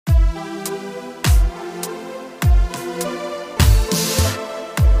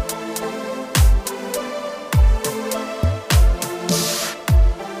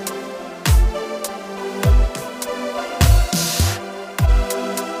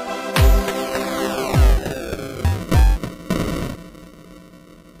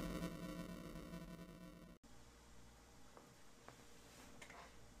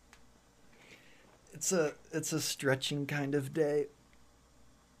it's a stretching kind of day.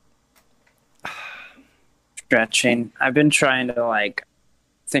 Stretching. I've been trying to like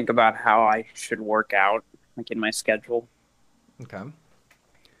think about how I should work out like in my schedule Okay.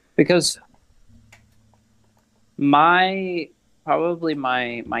 because my probably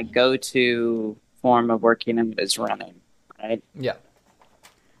my go-to form of working out is running, right? Yeah.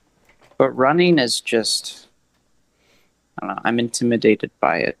 But running is just I don't know, I'm intimidated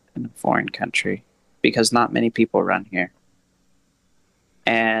by it in a foreign country because not many people run here.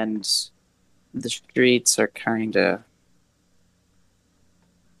 And the streets are kind of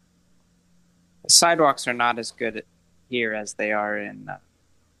the sidewalks are not as good here as they are in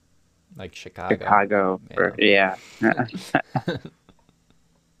Like Chicago. Chicago. Yeah. Yeah.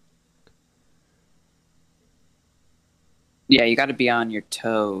 Yeah, you got to be on your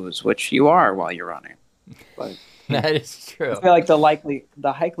toes, which you are while you're running. But That is I true. feel like the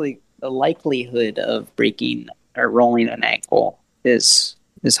likelihood of breaking or rolling an ankle is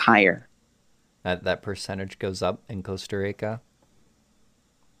higher. That percentage goes up in Costa Rica.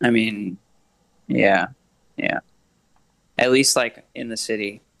 I mean, yeah, yeah. At least like in the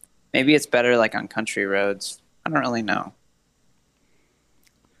city. Maybe it's better like on country roads. I don't really know.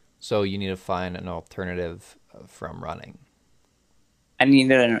 So you need to find an alternative from running. I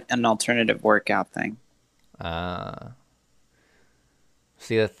need an alternative workout thing. Uh,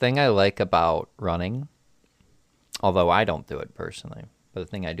 See, the thing I like about running, although I don't do it personally, but the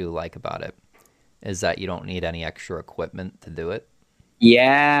thing I do like about it is that you don't need any extra equipment to do it.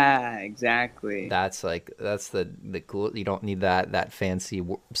 Yeah, exactly. That's the cool. You don't need that fancy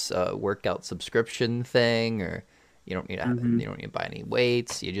workout subscription thing, or Hmm. you don't need to buy any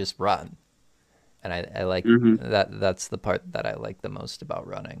weights. You just run, and I like Hmm. that. That's the part that I like the most about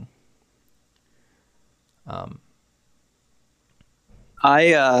running. Um,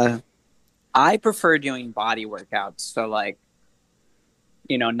 I uh I prefer doing body workouts, so like,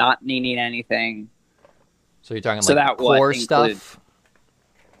 not needing anything. so you're talking So like that would core include, stuff.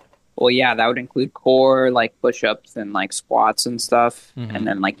 well, yeah, that would include core, like push-ups and like squats and stuff, Hmm. and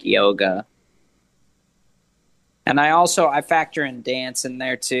then like yoga. And I factor in dance in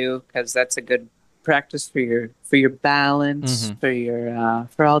there too, because that's a good practice for your balance, Hmm.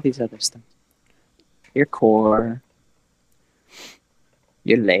 for all these other stuff. Your core,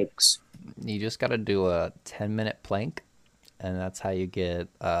 your legs. You just got to do a 10-minute plank, and that's how you get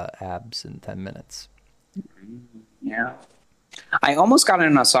abs in 10 minutes. Yeah. I almost got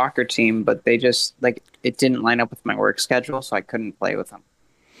in a soccer team, but they just like it didn't line up with my work schedule, so I couldn't play with them.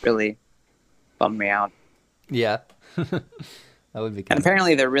 Really bummed me out. Yeah, that would be And kind of.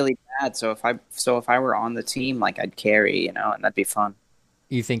 apparently they're really bad, so if I were on the team, like I'd carry, and that'd be fun.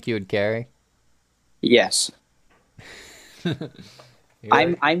 You think you would carry? Yes.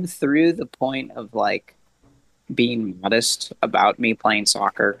 You're I'm through the point of like being modest about me playing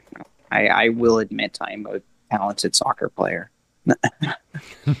soccer. I will admit I'm a talented soccer player.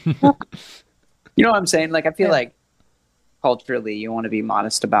 You know what I'm saying? Like I feel yeah. like culturally you want to be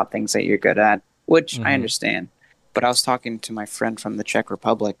modest about things that you're good at, which I Hmm. understand. But I was talking to my friend from the Czech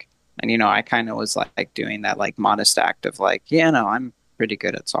Republic, and I kind of was like doing that like modest act of like, yeah, no, I'm pretty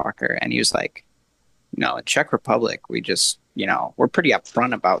good at soccer. And he was like, no, in Czech Republic, we just, we're pretty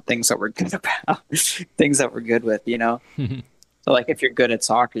upfront about things that we're good about, things that we're good with. So like if you're good at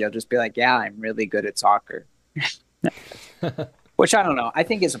soccer, you'll just be like, yeah, I'm really good at soccer. Which I don't know. I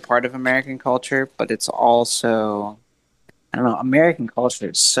think is a part of American culture, but it's also I don't know. American culture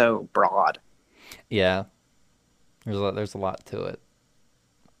is so broad. Yeah, there's a lot to it.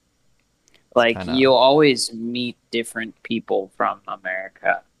 It's Like kind of. you'll always meet different people from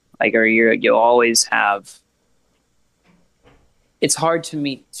America. Like or you'll always have it's hard to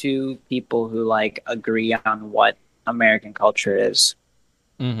meet two people who like agree on what American culture is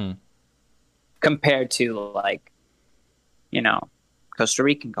Hmm. compared to like, you know, Costa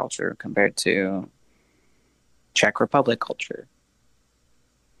Rican culture compared to Czech Republic culture,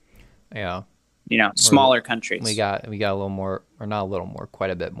 Yeah, we're smaller countries. we got a little more, or not a little more, quite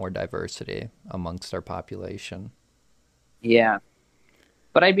a bit more diversity amongst our population. Yeah.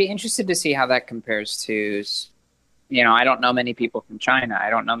 But I'd be interested to see how that compares to, I don't know many people from China. I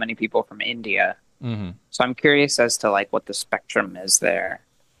don't know many people from India. Hmm. So I'm curious as to like what the spectrum is there.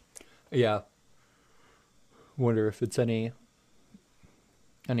 Yeah, wonder if it's any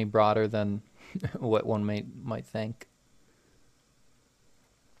broader than what one might think.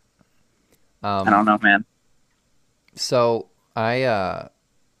 I Um, don't know, man. so I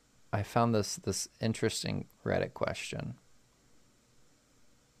found this interesting Reddit question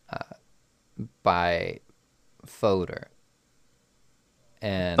by Fodor,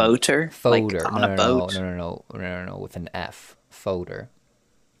 And Boater? Like foeder. on a No, no, no, boat? no, no, no, no, no, no, with an F. Foeder.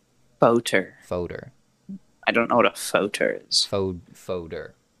 Boater. Foeder. I don't know what a foater is.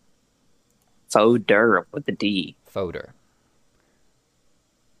 Foeder. Foder with a D. Foeder.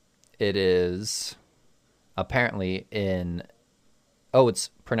 It is apparently in. Oh, it's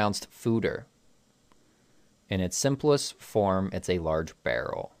pronounced fooder. In its simplest form, it's a large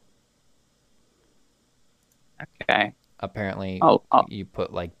barrel. Okay. Apparently, Oh, you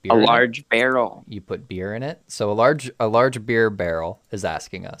put like a beer in it. large barrel. You put beer in it. So a large beer barrel is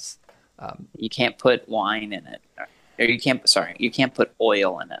asking us. You can't put wine in it. Or you can't put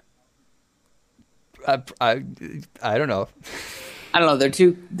oil in it. I don't know. I don't know.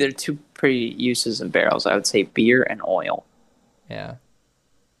 They're two pretty uses of barrels. I would say beer and oil. Yeah.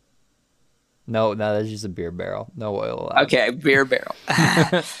 No, that's just a beer barrel. No oil allowed. Okay, beer barrel.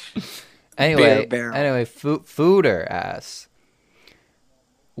 Anyway, Beer barrel. Fooder asks,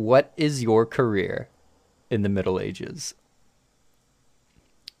 "What is your career in the Middle Ages?"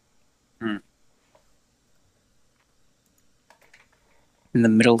 In the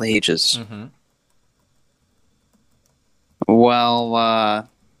Middle Ages. Mm-hmm. Well, I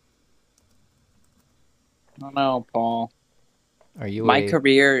don't know, Paul. Are you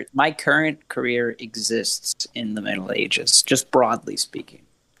My current career exists in the Middle Ages, just broadly speaking,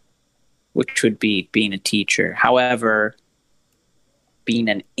 which would be being a teacher. However, being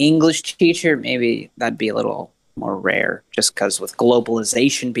an English teacher, maybe that'd be a little more rare, just because with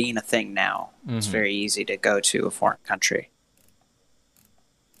globalization being a thing now, it's very easy to go to a foreign country.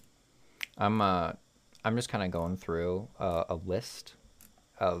 I'm just kind of going through a list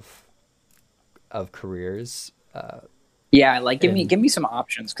of careers. Yeah, like give me some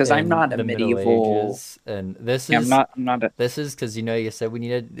options because I'm in not a the Middle medieval. Ages, and this Yeah, is I'm not a. this is because you said we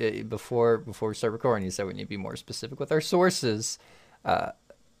needed before we start recording. You said we need to be more specific with our sources.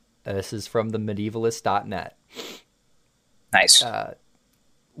 This is from the medievalist.net. Nice.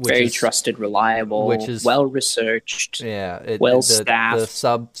 Which Very is, trusted, reliable, which is well researched, yeah, well the staffed.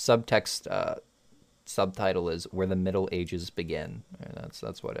 subtext subtitle is "Where the Middle Ages Begin." And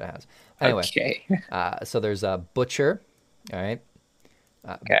that's what it has. Anyway, Okay. so there's a butcher, all right,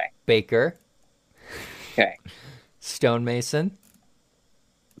 Okay. baker, Okay. stonemason,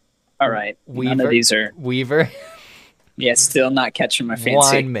 All right. None weaver, of these are. weaver, Yeah, still not catching my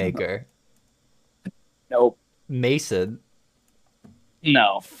fancy. winemaker, Nope. mason,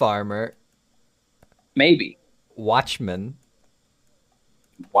 No. farmer, Maybe. watchman.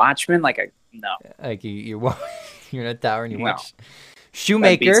 Watchman, like a no. Like you're in a tower and you No. watch. That'd be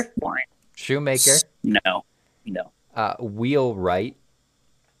Shoemaker, boring. shoemaker, No. No. wheelwright.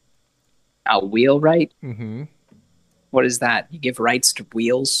 A wheelwright? Mm-hmm. What is that? You give rights to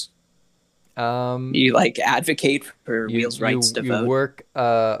wheels? You like advocate for wheels' rights to you vote? work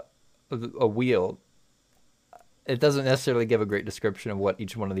a wheel. It doesn't necessarily give a great description of what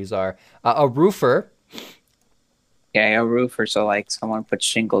each one of these are. A roofer. Yeah, a roofer, so like someone puts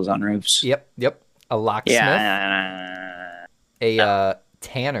shingles on roofs. Yep. A locksmith. Yeah. A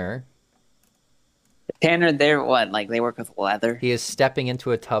tanner. Tanner, they're what? Like they work with leather? He is stepping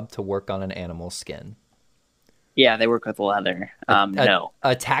into a tub to work on an animal's skin. Yeah, they work with leather. No.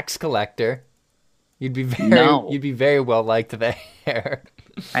 A tax collector. You'd be very well liked there.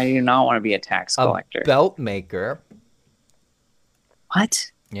 I do not want to be a tax collector. A belt maker.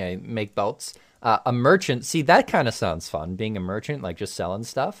 What? Yeah, you make belts. A merchant. See, that kind of sounds fun. Being a merchant, like just selling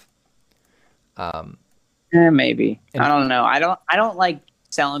stuff. Maybe. I don't know. I don't like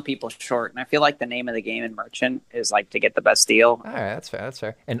selling people short, and I feel like the name of the game in merchant is like to get the best deal. All right, that's fair. That's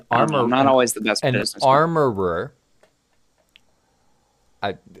fair. An I'm not always the best an businessman. armorer.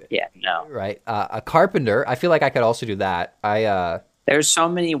 Yeah, no. Right. A carpenter. I feel like I could also do that. There's so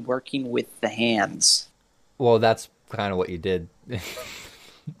many working with the hands. Well, that's kind of what you did in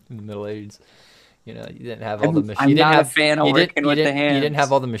the Middle Ages. You didn't have all the machine. I'm not a fan of working with the hands. You didn't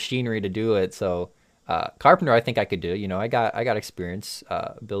have all the machinery to do it. So, carpenter, I think I could do. I got experience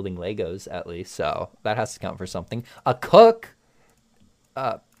building Legos at least. So that has to count for something. A cook.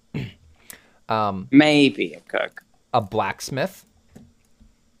 Maybe a cook. A blacksmith.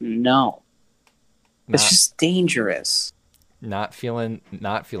 No. It's just dangerous. Not feeling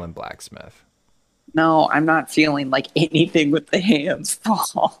blacksmith. No, I'm not feeling like anything with the hands,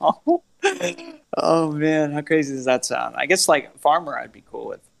 Paul. Oh man, how crazy does that sound? I guess like farmer I'd be cool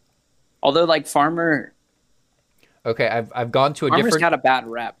with. Although like farmer Okay, I've gone to a farmer's different got a bad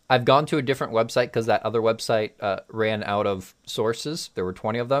rep. I've gone to a different website because that other website ran out of sources. There were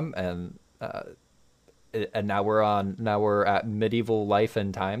 20 of them, and now we're at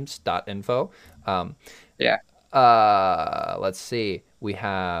medievallifeandtimes.info. Yeah. Let's see. We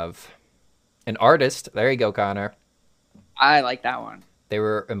have an artist. There you go, Connor. I like that one. They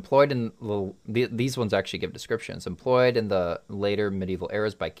were employed in these ones actually give descriptions. Employed in the later medieval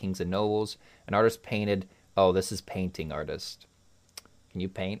eras by kings and nobles. An artist painted. Oh, this is painting artist. Can you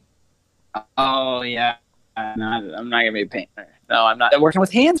paint? Oh yeah. I'm not gonna be a painter. No, I'm not working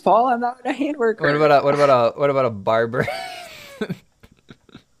with hands, Paul. I'm not a hand worker. What about a barber?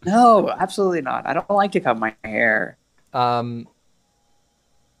 No, absolutely not. I don't like to cut my hair. What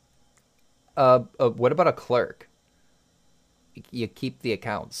about a clerk? You keep the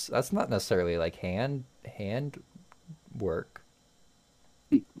accounts. That's not necessarily like hand work.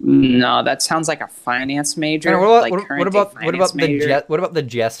 No, that sounds like a finance major. What about like what about the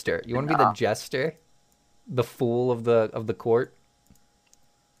jester? You want to be the jester, the fool of the court?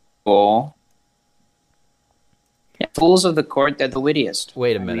 Fool. Yeah, fools of the court, they're the wittiest.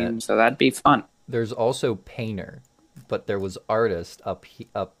 Wait a minute. So that'd be fun. There's also painter, but there was artist up.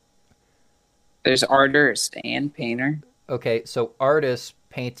 There's artist and painter. Okay, so artists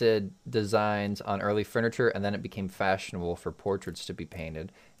painted designs on early furniture, and then it became fashionable for portraits to be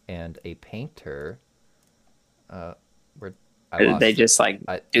painted. And a painter, They just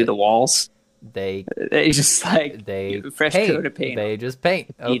do the walls. They just fresh paint. coat of paint. They just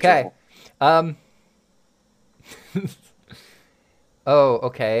paint. Okay. Oh,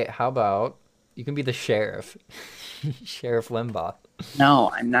 okay. How about you can be the sheriff, Sheriff Limbaugh?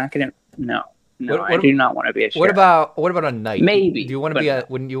 No, I'm not gonna. No, I do not want to be a sheriff. What about a knight? Maybe. Do you want to be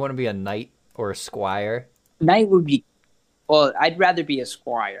Wouldn't you want to be a knight or a squire? Knight would be. Well, I'd rather be a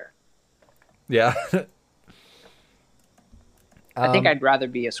squire. Yeah. I think I'd rather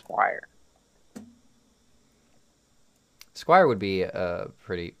be a squire. Squire would be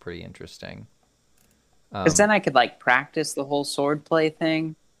pretty interesting. Because then I could practice the whole swordplay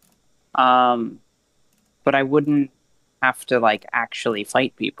thing, but I wouldn't have to actually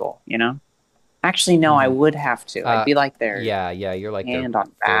fight people. You know? Actually, no, I would have to. I'd be their you're like hand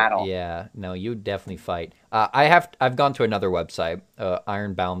on battle. Yeah, no, you definitely fight. I've gone to another website,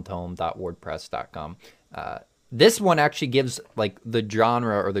 ironboundtome.wordpress.com. This one actually gives the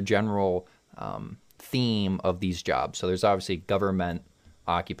genre or the general theme of these jobs. So there's obviously government,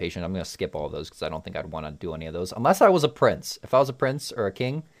 occupation. I'm going to skip all of those because I don't think I'd want to do any of those unless I was a prince. If I was a prince or a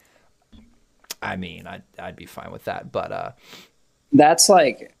king, I mean, I'd be fine with that. But that's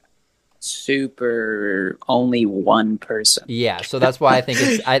super only one person. Yeah, so that's why I think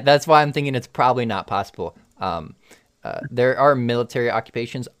that's why I'm thinking it's probably not possible. There are military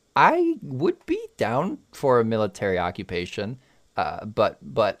occupations. I would be down for a military occupation, but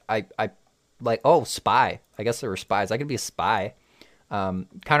I spy. I guess there were spies. I could be a spy. Connor,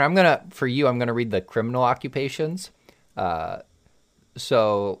 I'm gonna read the criminal occupations.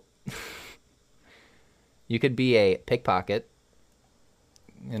 So you could be a pickpocket.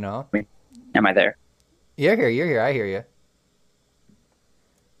 You know? Am I there? You're here. I hear you.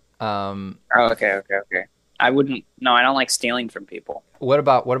 Okay. I wouldn't. No, I don't like stealing from people. What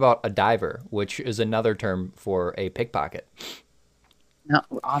about a diver, which is another term for a pickpocket? No,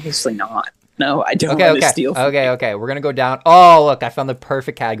 obviously not. No, I don't want to steal from people. Okay. We're gonna go down. Oh, look, I found the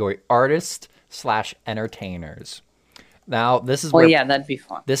perfect category: artist/entertainers. Now, this is yeah, that'd be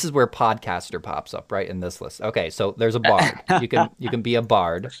fun. This is where podcaster pops up right in this list. Okay, so there's a bard. You can be a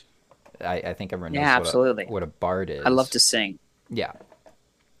bard. I think everyone knows absolutely. What a bard is. I love to sing. Yeah.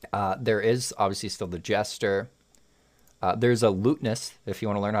 There is obviously still the jester. There's a lutenist if you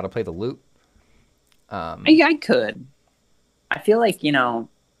want to learn how to play the lute. I could. I feel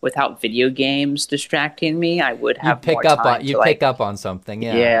without video games distracting me, I would have pick up on something.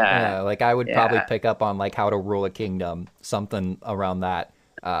 Yeah. I would probably pick up on how to rule a kingdom, something around that.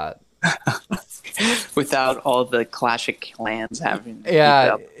 Without all the Clash of Clans having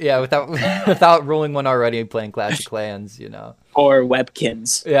without ruling one already, playing Clash of Clans, or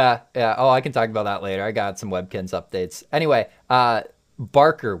Webkins. Yeah. Oh, I can talk about that later. I got some Webkins updates. Anyway,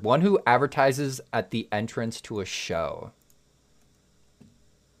 barker, one who advertises at the entrance to a show.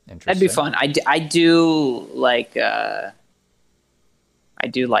 That'd be fun. I do like that.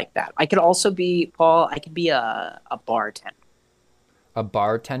 I could also be Paul. I could be a bartender. A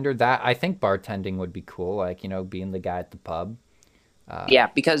bartender? That I think bartending would be cool. Being the guy at the pub. Yeah,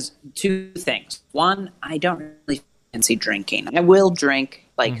 because two things. One, I don't really fancy drinking. I will drink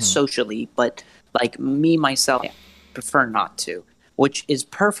socially, but me myself, I prefer not to. Which is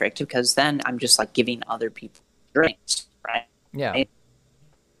perfect because then I'm just giving other people drinks, right? Yeah.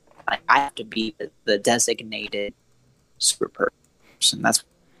 I have to be the designated super person. That's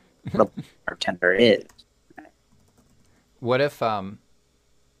what a bartender is. What if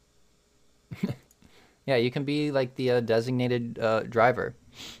Yeah, you can be like the designated driver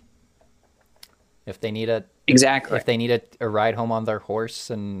if they need a Exactly. if they need a ride home on their horse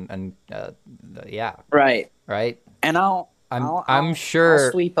and yeah, Right. right. And I'm I'll I'm I'll I'll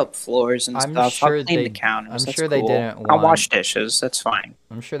sure sweep up floors and I'm stuff. I'll sure clean the they counters. I'm That's sure they cool. didn't I'll want wash dishes. That's fine.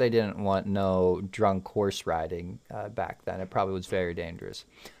 I'm sure they didn't want no drunk horse riding back then. It probably was very dangerous.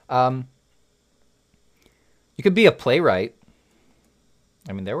 Um, you could be a playwright.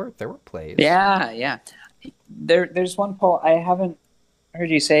 I mean, there were plays. Yeah, yeah. There's one Paul I haven't heard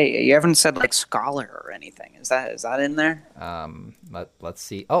you say. You haven't said like scholar or anything. Is that in there? Let's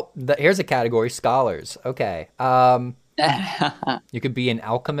see. Oh, here's a category: scholars. Okay. You could be an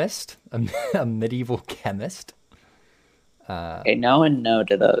alchemist, a medieval chemist, Okay, no and no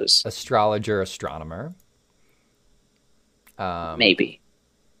to those. astrologer, astronomer, Maybe.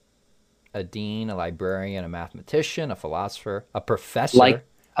 a dean, a librarian, a mathematician, a philosopher, a Like professor.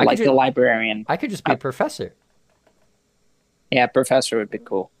 I like the librarian. I could just be a professor, Yeah, professor would be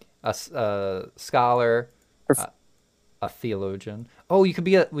cool. a scholar, Prof- a theologian. Oh, we could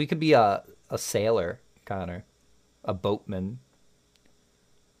be a sailor, Connor, a boatman.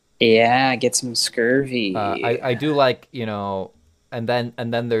 yeah, get some I scurvy. I do like, and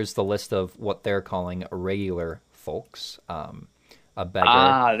then there's the list of what they're calling regular folks. A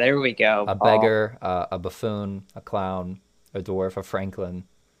beggar, Ah, there we go, a Paul. beggar, a buffoon, a clown, a dwarf, a franklin,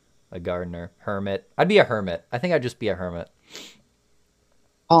 a gardener, hermit. I'd be a hermit. I think I'd just be a hermit.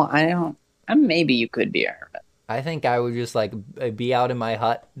 Paul, I don't. Maybe you could be a hermit. I think I would just like be out in my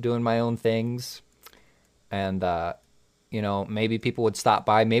hut doing my own things, and maybe people would stop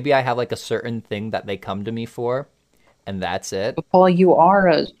by. Maybe I have like a certain thing that they come to me for, and that's it. But Paul, you are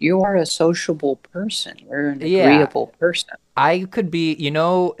a sociable person. You're an Yeah, agreeable person. I could be,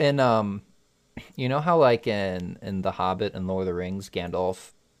 how like in The Hobbit and Lord of the Rings,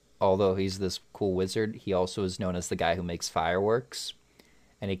 Gandalf, although he's this cool wizard, he also is known as the guy who makes fireworks,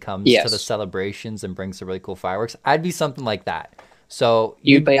 and he comes to the Yes, celebrations and brings the really cool fireworks. I'd be something like that. So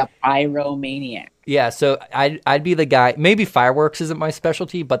you'd you be a pyromaniac. Yeah, so I'd be the guy. Maybe fireworks isn't my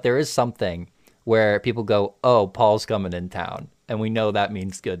specialty, but there is something where people go, "Oh, Paul's coming in town," and we know that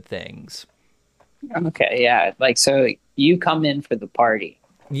means good things. Okay, yeah. Like so, you come in for the party.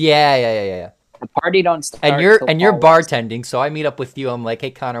 Yeah, yeah, yeah, yeah, yeah. The party don't And start you're till and you're Paul walks in. bartending, so I meet up with you. I'm like,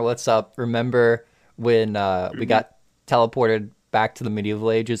 "Hey, Connor, what's up? Remember when we Hmm. got teleported back to the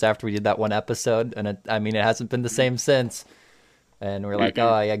medieval ages after we did that one episode? And I mean, it hasn't been the same since." And we're like, Hmm.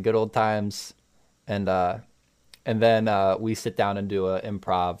 "Oh, yeah, good old times." And then we sit down and do a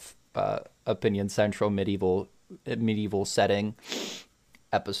improv opinion central medieval setting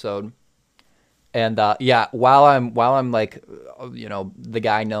episode. And yeah, while I'm like, the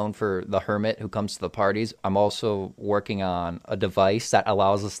guy known for the hermit who comes to the parties, I'm also working on a device that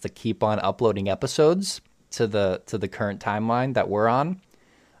allows us to keep on uploading episodes to the current timeline that we're on.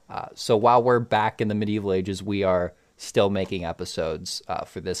 So while we're back in the medieval ages, we are still making episodes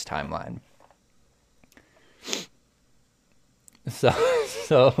for this timeline. So,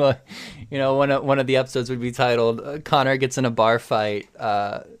 so one of the episodes would be titled "Connor gets in a bar fight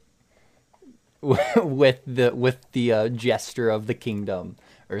with the jester of the kingdom"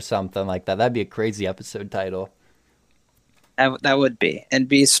 or something like that. That'd be a crazy episode title. That would be and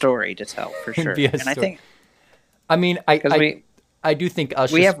be a story to tell for It'd be sure. a And I story. think I mean, I because I we I do think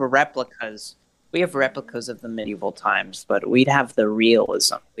us we just have replicas. We have replicas of the medieval times, but we'd have the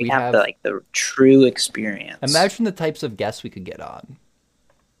realism. We'd we'd have the have like the true experience. imagine the types of guests we could get on.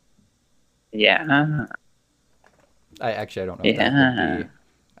 Yeah, I don't know if that would yeah. be.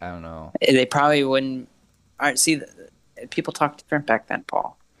 I don't know. They probably wouldn't. All right, see, people talk different back then,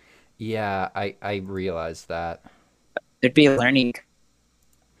 Paul. Yeah, I realize that. There'd be a learning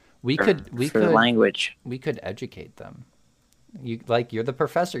We curve could we for the could language. we could educate them. You're the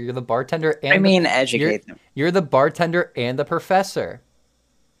professor, you're the bartender I and the mean, you're educate them. you're the bartender and the professor.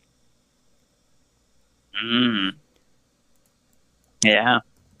 Mm, yeah,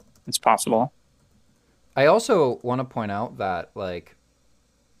 it's possible. I also want to point out that like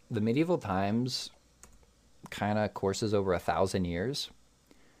the medieval times kind of courses over 1,000 years.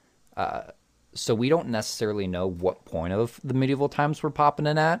 So we don't necessarily know what point of the medieval times we're popping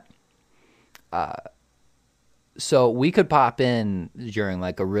in at. So we could pop in during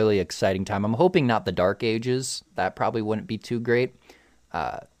like a really exciting time. I'm hoping not the Dark Ages. That probably wouldn't be too great.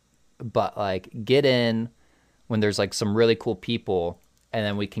 But like get in when there's like some really cool people, and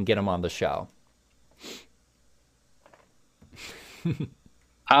then we can get them on the show.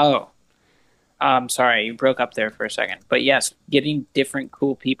 Oh, I'm sorry, you broke up there for a second. But yes, getting different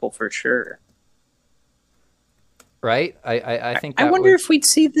cool people for sure. right? I think I that wonder would. if we'd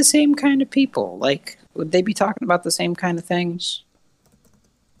see the same kind of people. Like, would they be talking about the same kind of things?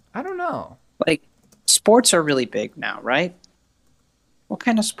 I don't know. Like, sports are really big now, right? What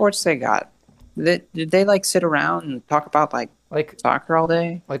kind of sports they got? Did they like sit around and talk about like Like soccer all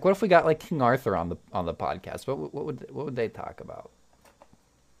day? like what if we got like King Arthur on the podcast? What would they talk about?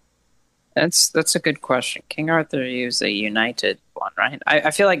 That's a good question. King Arthur, he was a united one, right?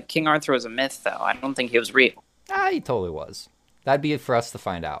 I feel like King Arthur was a myth, though. I don't think he was real. Ah, he totally was. That'd be for us to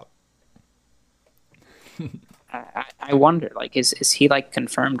find out. I wonder, like, is he like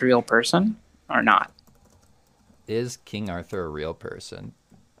confirmed real person or not? Is King Arthur a real person?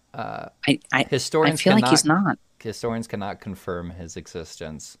 I Historians feel like cannot he's not. historians cannot confirm his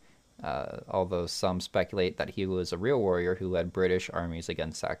existence, although some speculate that he was a real warrior who led British armies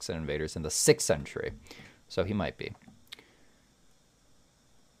against Saxon invaders in the 6th century. So he might be.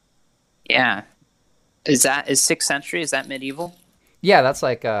 Yeah. Is 6th century? Is that medieval? Yeah, that's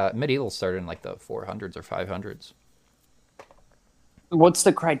like medieval started in like the 400s or 500s. What's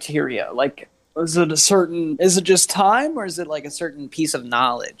the criteria? Like, is it a certain? Is it just time, or is it like a certain piece of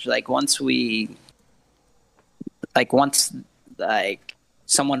knowledge? Once like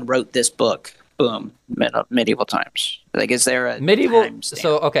someone wrote this book, boom, medieval times. Like, is there a Medieval. time stamp?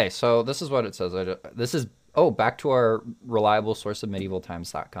 So okay, so this is what it says. This is back to our reliable source of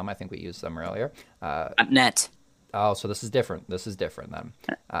medievaltimes.com. I think we used them earlier. Net. Oh, so this is different. This is different then.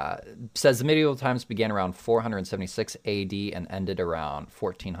 Says the medieval times began around 476 AD and ended around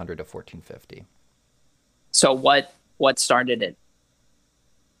 1400 to 1450. So what started it?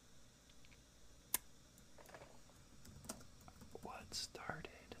 What started?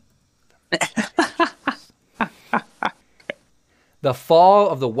 The fall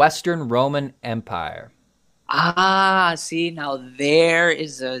of the Western Roman Empire. Ah, see, now there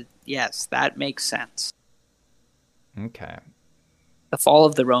is a yes, that makes sense. Okay. The fall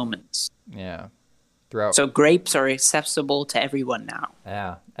of the Romans. Yeah. Throughout. So grapes are accessible to everyone now.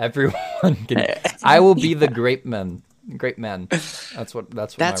 Yeah. Everyone can. I will be the grape man. Grape man. That's what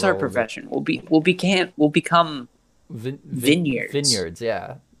That's my our role will be. profession. We'll become vineyards. Vineyards,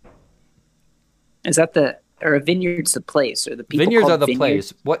 yeah. Is that or a vineyard's the place or the people Vineyards called are the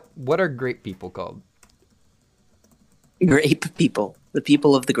vineyards? place. What are grape people called? Grape people. The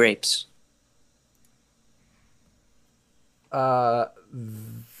people of the grapes.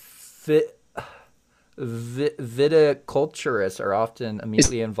 Viticulturists are often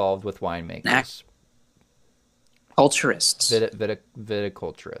immediately involved with winemakers. Culturists.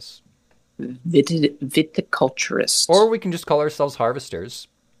 Viticulturists. Viticulturists. Or we can just call ourselves harvesters.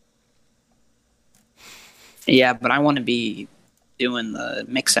 Yeah, but I want to be doing the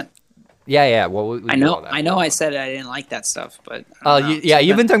mixing. Yeah. Well, we I do know. all that. I know. I said I didn't like that stuff, but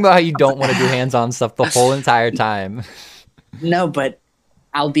you've been talking about how you don't want to do hands-on stuff the whole entire time. No, but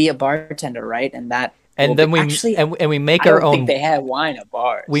I'll be a bartender, right? And that. And then we make our I don't own. think they have wine at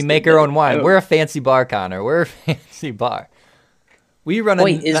bars. We make our own wine. We're a fancy bar, Connor. We're a fancy bar. We run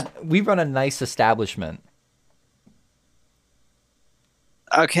a nice establishment.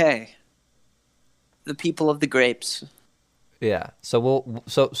 Okay. The people of the grapes. Yeah. So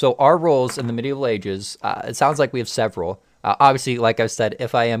so our roles in the medieval ages. It sounds like we have several. Obviously, like I said,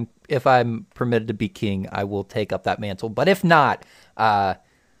 if I'm permitted to be king, I will take up that mantle. But if not, Connor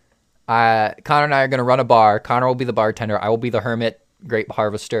and I are going to run a bar. Connor will be the bartender. I will be the hermit grape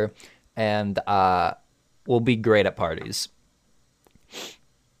harvester, and we'll be great at parties.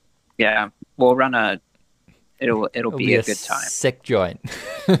 Yeah, we'll run It'll be a good time. Sick joint.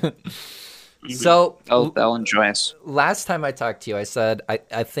 So they'll enjoy us. Last time I talked to you, I said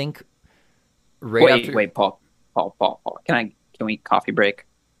I think after. Wait, Paul. Can we coffee break?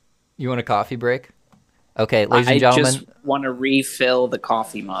 You want a coffee break? Okay, ladies and gentlemen. I just want to refill the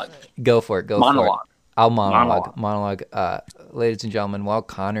coffee mug. Go for it. Monologue. I'll monologue. Ladies and gentlemen, while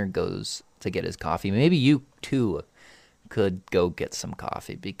Connor goes to get his coffee, maybe you too could go get some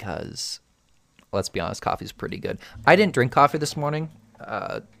coffee because, let's be honest, coffee's pretty good. I didn't drink coffee this morning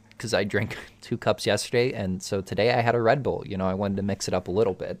because I drank 2 cups yesterday, and so today I had a Red Bull. You know, I wanted to mix it up a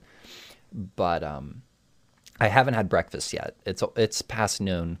little bit, but I haven't had breakfast yet. It's past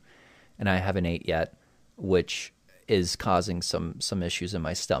noon, and I haven't ate yet, which is causing some issues in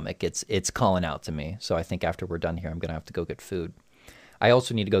my stomach. It's calling out to me. So I think after we're done here, I'm gonna have to go get food. I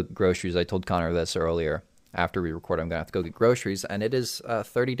also need to go get groceries. I told Connor this earlier. After we record, I'm gonna have to go get groceries, and it is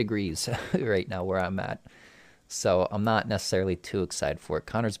 30 degrees right now where I'm at. So I'm not necessarily too excited for it.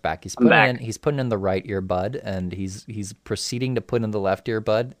 Connor's back. He's putting in the right earbud, and he's proceeding to put in the left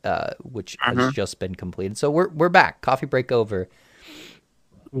earbud, which has just been completed. So we're back. Coffee break over.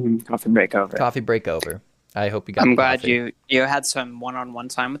 Coffee break over. Coffee break over. I hope you got I'm the glad coffee. you had some one-on-one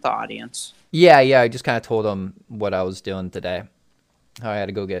time with the audience. Yeah, yeah. I just kind of told him what I was doing today, how I had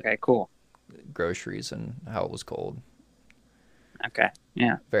to go get Okay, cool. groceries, and how it was cold. Okay,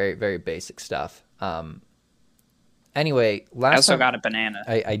 yeah. Very, very basic stuff. Anyway, I last also time got a banana.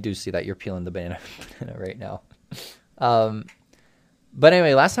 I do see that you're peeling the banana, banana right now. Um, but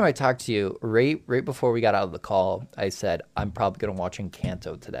anyway, last time I talked to you, right before we got out of the call, I said I'm probably gonna watch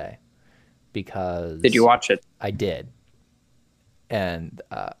Encanto today Did you because watch it? I did, and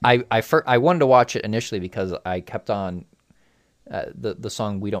I wanted to watch it initially because I kept on the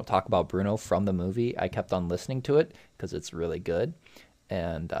song "We Don't Talk About Bruno" from the movie. I kept on listening to it because it's really good,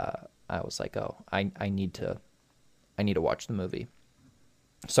 and I was like, oh, I need to watch the movie.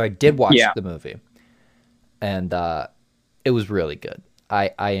 So I did watch Yeah. the movie, and it was really good.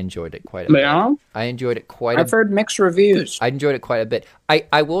 I enjoyed it quite a bit. Yeah. I enjoyed it quite I've a. heard mixed reviews. I enjoyed it quite a bit.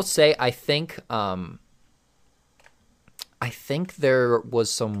 I will say I think there was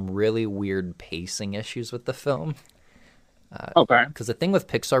some really weird pacing issues with the film. Okay. Because the thing with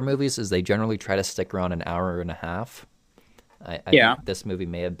Pixar movies is they generally try to stick around an hour and a half. I Yeah. think this movie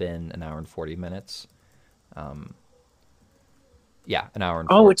may have been an hour and 40 minutes. Yeah, an hour and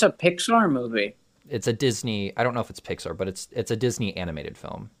Oh, 40. it's a Pixar movie. It's a Disney. I don't know if it's Pixar, but it's a Disney animated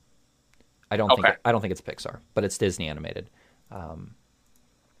film. Okay. I don't think it's Pixar, but it's Disney animated.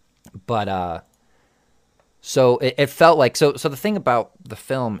 But so it felt like so the thing about the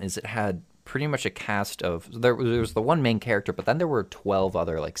film is it had pretty much a cast of there was the one main character, but then there were 12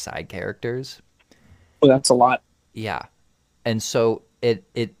 other like side characters. Oh, that's a lot. Yeah. And so it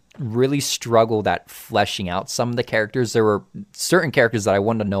really struggled at fleshing out some of the characters. There were certain characters that I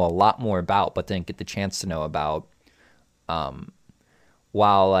wanted to know a lot more about, but didn't get the chance to know about.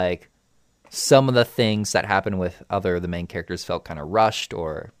 While like some of the things that happened with other of the main characters felt kind of rushed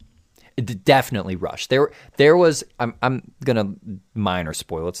or definitely rushed. There was I'm gonna minor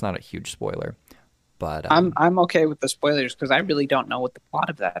spoil. It's not a huge spoiler, but I'm okay with the spoilers because I really don't know what the plot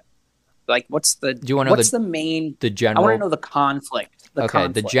of that. Like, do you want to know what's the main? the I want to general? know the conflict. The Okay,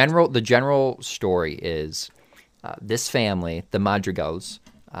 conflict. the general story is this family, the Madrigals,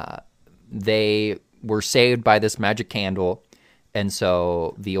 they were saved by this magic candle, and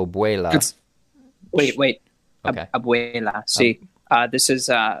so the abuela. It's wait. Okay, Abuela. um, See, this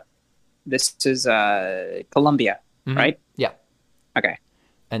is Colombia, right? yeah, Okay.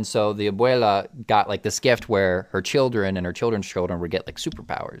 and so the abuela got like this gift where her children and her children's children would get like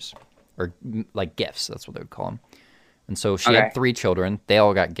superpowers or like gifts. That's what they would call them. And so she Okay. had three children. They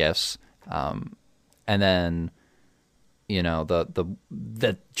all got gifts, and then you know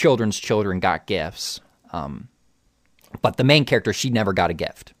the children's children got gifts. But the main character, she never got a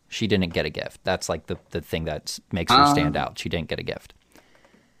gift. She didn't get a gift. That's like the thing that makes her stand out. She didn't get a gift.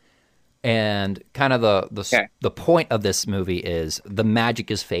 And kind of Okay. the point of this movie is the magic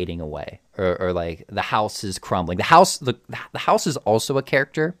is fading away, or like the house is crumbling. The house is also a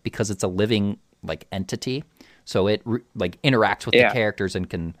character because it's a living like entity, so it like interacts with the Yeah. characters and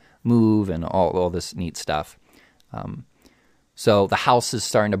can move and all this neat stuff. So the house is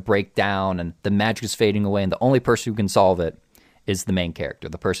starting to break down and the magic is fading away, and the only person who can solve it is the main character,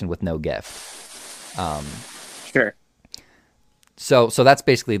 the person with no gift. Sure. So that's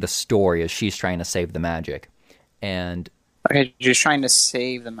basically the story, is she's trying to save the magic and Okay. Just trying to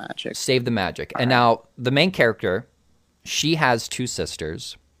save the magic. save the magic. All And right. now the main character, she has two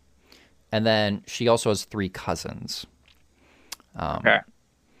sisters, and then she also has three cousins. Okay.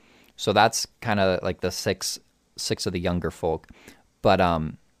 So that's kind of like the six of the younger folk. But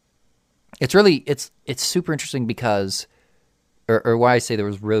it's really it's super interesting because or why I say there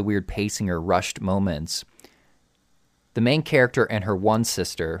was really weird pacing or rushed moments. The main character and her one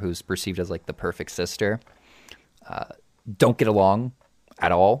sister, who's perceived as like the perfect sister, don't get along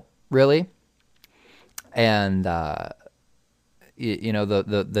at all, really. And you know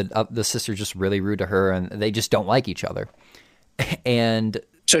the sister's just really rude to her, and they just don't like each other. And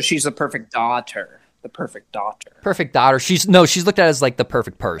So she's the perfect daughter. The perfect daughter. perfect daughter, she's looked at as like the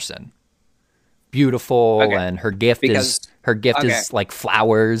perfect person, beautiful, Okay. and Because her gift okay. is like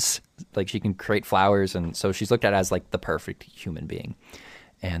flowers, like she can create flowers, and so she's looked at as like the perfect human being.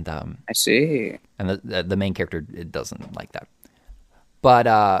 And I see. the main character, it doesn't like that.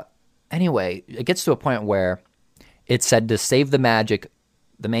 But anyway, it gets to a point where it said to save the magic,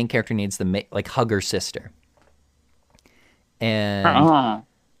 the main character needs to like hug her sister. And Oh.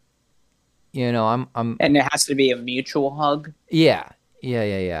 you know, I'm And it has to be a mutual hug. yeah.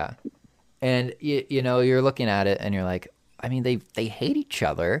 And you know, you're looking at it and you're like, I mean, they hate each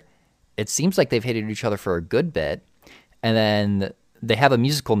other. It seems like they've hated each other for a good bit, and then they have a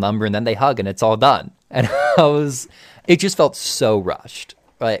musical number and then they hug and it's all done. And it just felt so rushed.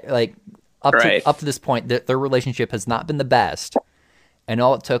 Right? Like Right. up to this point, their relationship has not been the best, and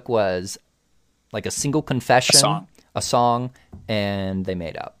all it took was like a single A confession, song. a song, and they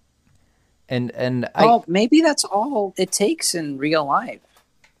made up. And Well, maybe that's all it takes in real life.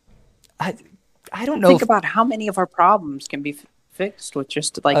 I I don't know Think if about how many of our problems can be fixed with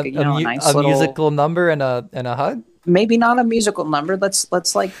just like a nice a little, musical number and a hug. maybe not a musical number. Let's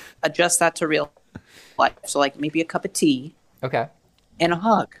like adjust that to real life. So like maybe a cup of tea Okay. and a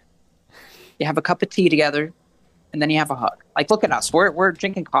hug. You have a cup of tea together, and then you have a hug. Like look at us. We're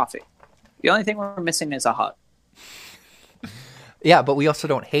drinking coffee. The only thing we're missing is a hug. Yeah, but we also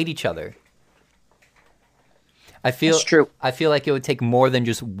don't hate each other. That's true. I feel like it would take more than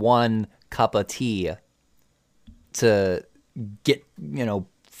just one cup of tea to get,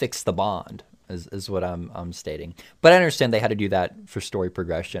 fix the bond is what I'm stating. But I understand they had to do that for story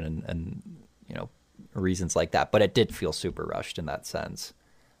progression and reasons like that. But it did feel super rushed in that sense.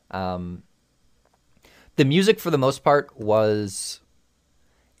 The music for the most part it was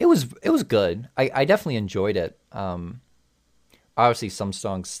good. I definitely enjoyed it. Obviously some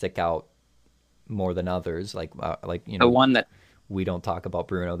songs stick out more than others. The one that we don't talk about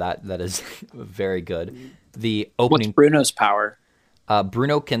Bruno. That is very good. The what's opening, Bruno's power?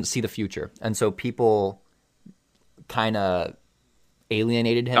 Bruno can see the future, and so people kind of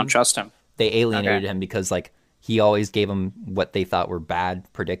alienated him. Don't trust him. They alienated Okay. him because like he always gave them what they thought were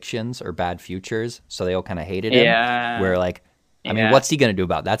bad predictions or bad futures, so they all kind of hated him. Yeah. Where like, I mean, Yeah. what's he gonna do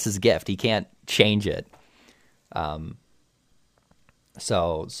about it? That's his gift. He can't change it.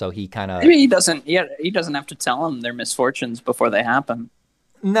 So he kind of Maybe he doesn't. Yeah, he doesn't have to tell them their misfortunes before they happen.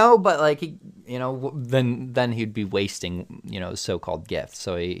 no, but like he, then he'd be wasting so-called gifts.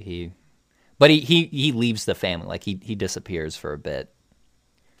 So but he leaves the family. Like he disappears for a bit.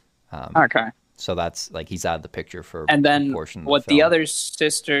 Okay. So that's like he's out of the picture for And a then portion of what the the film. other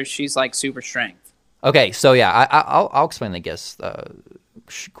sister? She's like super strength. Okay, so yeah, I'll explain the gifts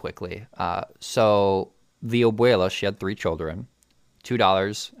quickly. So the abuela, she had three children,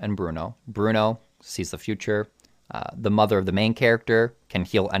 $2 and Bruno. Bruno sees the future. The mother of the main character can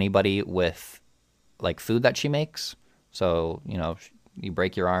heal anybody with like food that she makes. So you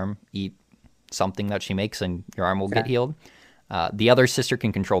break your arm, eat something that she makes, and your arm will get Okay. healed. The other sister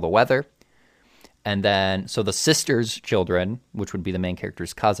can control the weather. And then, so the sister's children, which would be the main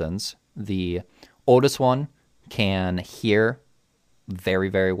character's cousins, the oldest one can hear very,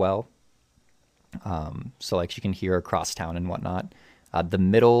 very well. So like she can hear across town and whatnot. The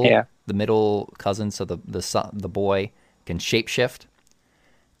middle, Yeah. the middle cousin, so the boy can shapeshift,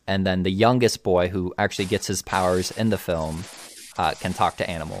 and then the youngest boy, who actually gets his powers in the film, can talk to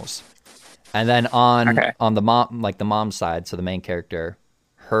animals. And then Okay. on the mom, like the mom's side, so the main character,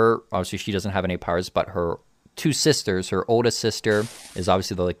 her obviously she doesn't have any powers, but her two sisters, her oldest sister is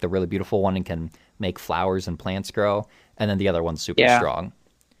obviously the really beautiful one and can make flowers and plants grow, and then the other one's super Yeah. strong.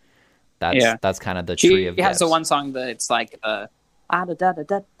 Yeah. That's kind of the tree She of has the gifts. one song that it's like ah, da da da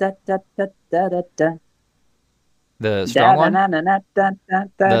da da da da da da da The strong one, da da da da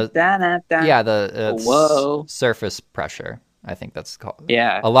da the da da. yeah, the Whoa. surface pressure. I think that's called.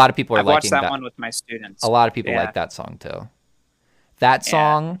 Yeah. A lot of people are I've watched liking that that. one with my students. A lot of people Yeah. like that song too. That Yeah.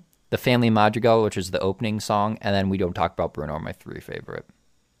 song, the Family Madrigal, which is the opening song, and then We Don't Talk About Bruno are my three favorite.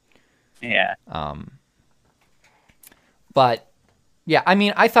 Yeah. But yeah, I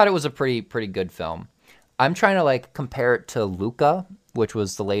mean, I thought it was a pretty good film. I'm trying to like compare it to Luca, which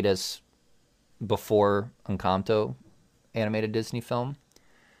was the latest before Encanto animated Disney film.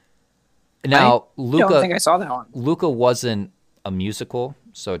 Now, I don't think I saw that one. Luca wasn't a musical,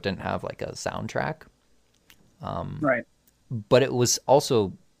 so it didn't have like a soundtrack, Right. but it was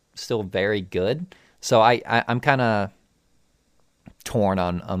also still very good. So I'm kind of torn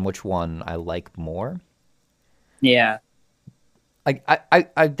on which one I like more. Yeah.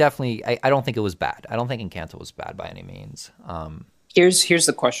 I definitely I don't think it was bad. I don't think Encanto was bad by any means. Here's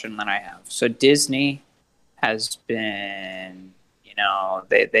the question that I have. So Disney has been,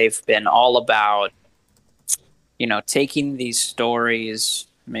 they've been all about, taking these stories.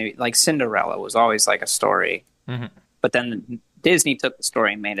 Maybe like Cinderella was always like a story, Mhm. but then Disney took the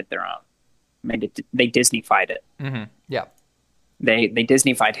story and made it their own. They Disneyfied it. Yeah, They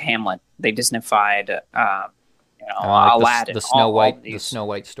Disneyfied Hamlet. They Disneyfied, like Aladdin. the Snow all White, of the these. Snow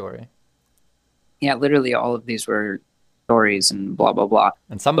White story, Yeah, literally all of these were stories and blah blah blah.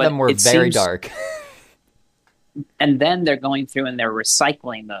 and some of But them were it very seems- dark. And then they're going through and they're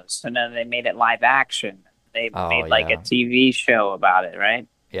recycling those. And then they made it live action. They Oh, made like yeah. a TV show about it, right?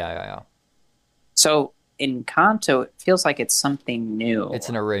 Yeah. So Encanto, it feels like it's something new. It's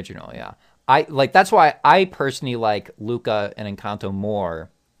an original, yeah. I like that's why I personally like Luca and Encanto more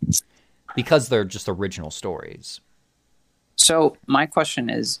because they're just original stories. So my question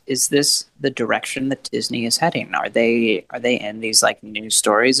is this the direction that Disney is heading? Are they in these like new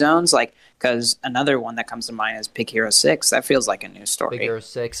story zones? Like, because another one that comes to mind is Big Hero 6. That feels like a new Big story. Hero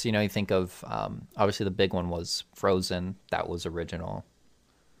 6, you think of obviously the big one was Frozen. That was original.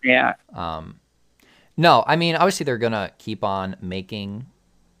 Yeah. No, I mean, obviously they're going to keep on making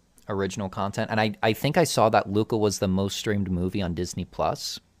original content. And I think I saw that Luca was the most streamed movie on Disney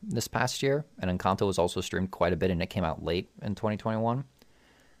Plus this past year. And Encanto was also streamed quite a bit and it came out late in 2021.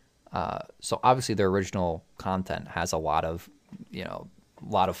 So obviously their original content has a lot of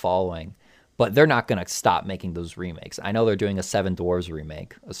following. But they're not going to stop making those remakes. I know they're doing a Seven Dwarfs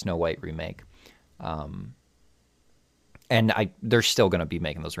remake, a Snow White remake. And they're still going to be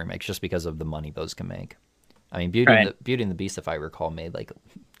making those remakes just because of the money those can make. I mean, Right. Beauty and the Beast, if I recall, made like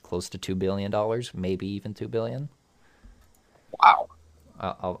close to $2 billion, maybe even 2 billion. Wow.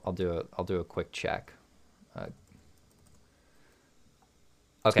 I'll do a quick check.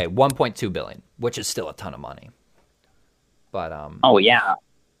 Okay, 1.2 billion, which is still a ton of money. But Oh yeah.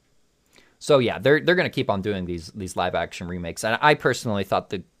 so yeah, they're gonna keep on doing these live action remakes, and I personally thought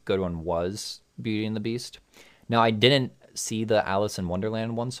the good one was Beauty and the Beast. Now I didn't see the Alice in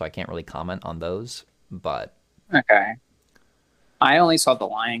Wonderland one, so I can't really comment on those. But Okay. I only saw The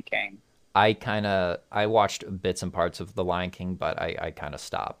Lion King. I watched bits and parts of The Lion King, but I kind of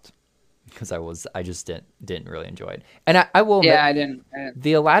stopped because I just didn't really enjoy it. And I will Yeah, admit I didn't.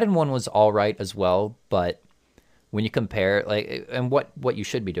 the Aladdin one was all right as well, but when you compare like and what you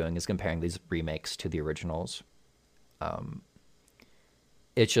should be doing is comparing these remakes to the originals.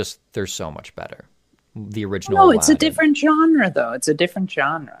 It's just they're so much better. The original No, it's a Aladdin. different genre though. It's a different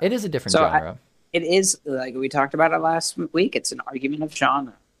genre. It is a different So genre. it is like we talked about it last week. It's an argument of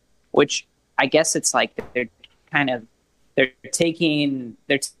genre, which I guess it's like kind of they're taking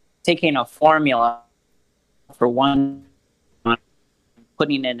a formula for one,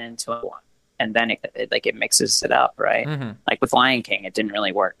 putting it into one, and then it mixes it up, right? Hmm. Like with Lion King, it didn't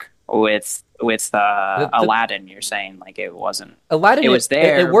really work. With The Aladdin, you're saying like it wasn't. Aladdin, It was it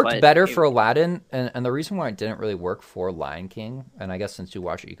there, worked but better for Aladdin, and the reason why it didn't really work for Lion King, and I guess since you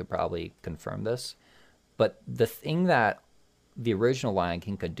watch it, you could probably confirm this. But the thing that the original Lion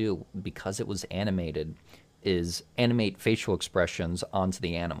King could do, because it was animated, is animate facial expressions onto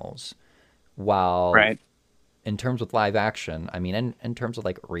the animals. While right. in terms of live action, I mean, in terms of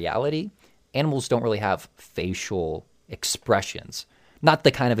like reality, animals don't really have facial expressions. Not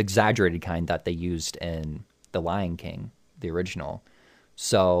the kind of exaggerated kind that they used in The Lion King, the original.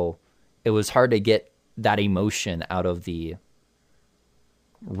 So it was hard to get that emotion out of the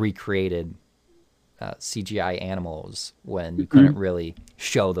recreated CGI animals when you couldn't Mhm. really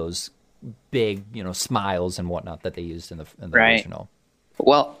show those big, smiles and whatnot that they used in the Right. original.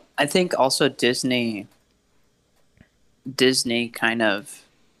 Well, I think also Disney kind of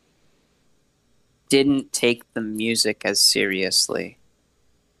didn't take the music as seriously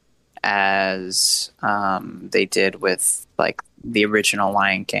as they did with like the original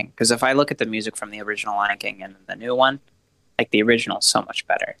Lion King. Because if I look at the music from the original Lion King and the new one, like the original is so much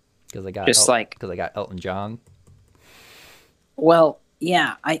better. Just like, Because I got Elton John. well,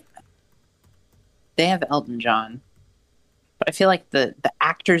 yeah, I they have Elton John, but I feel like the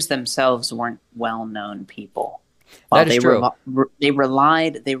actors themselves weren't well known people. Well, That is true. they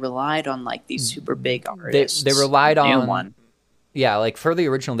relied on like these super big They artists. relied The new on, one, yeah, like for the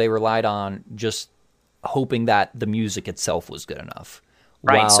original, they relied on just hoping that the music itself was good enough.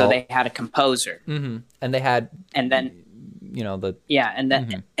 right? So While they had a composer, and they had, and then the yeah,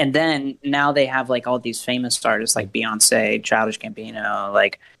 and then now they have like all these famous artists like Beyonce, Childish Gambino,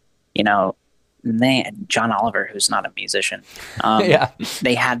 like you know, John Oliver, who's not a musician. yeah.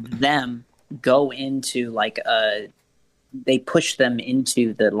 They had them go into like they pushed them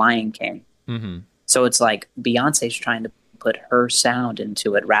into the Lion King. So it's like Beyonce's trying to put her sound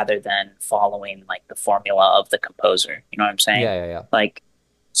into it rather than following like the formula of the composer. You know what I'm saying? Yeah. Like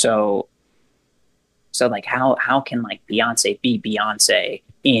so like how can like Beyonce be Beyonce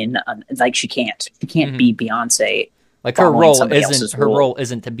like she can't be Beyonce Like following somebody else's her rule. role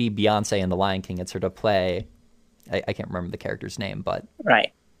isn't to be Beyonce in The Lion King. It's her to play. I can't remember the character's name, but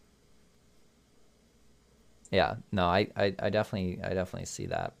Right. yeah, no, I definitely see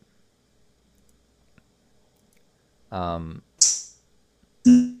that.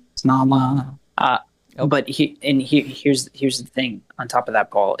 It's not Oh, but here's the thing on top of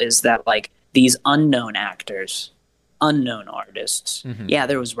that, Paul, is that like these unknown actors unknown artists. Mm-hmm. Yeah,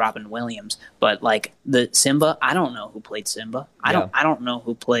 there was Robin Williams, but like the Simba, I don't know who played Simba. Yeah. I don't know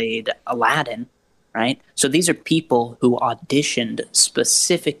who played Aladdin, right? So these are people who auditioned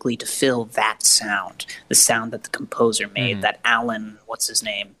specifically to fill that sound, the sound that the composer made, Mm-hmm. that Alan, what's his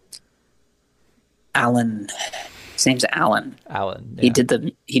name? Alan, his name's Alan. Alan. Yeah.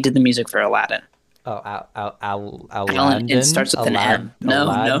 He did the music for Aladdin. Oh, Alan, Aladdin. it starts with an M.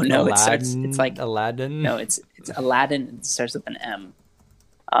 No, it starts. It's like Aladdin. no, it's Aladdin. It starts with an M.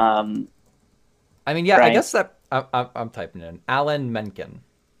 I mean, yeah, I right. guess that I'm typing in Alan Menken.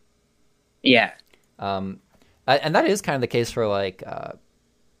 Yeah, And that is kind of the case for like,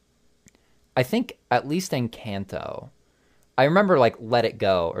 I think at least in Encanto, I remember like Let It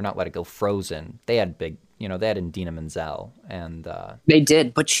Go, or not Let It Go, Frozen. They had big, they had Idina Menzel, and they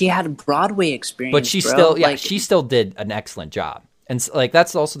did, but she had a Broadway experience. but she bro. still, yeah, like, she still did an excellent job, and like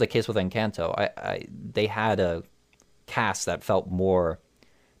that's also the case with Encanto. They had a cast that felt more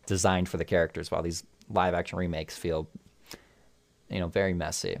designed for the characters, while these live action remakes feel, very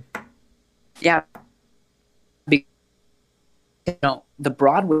messy. Yeah, the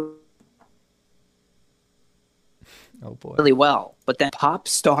Broadway Oh boy. really well, but then pop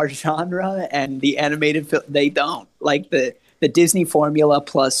star genre and the animated film, they don't. Like the Disney formula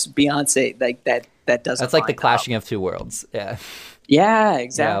plus Beyonce, like that doesn't. That's like the line clashing up. of two worlds. Yeah. Yeah,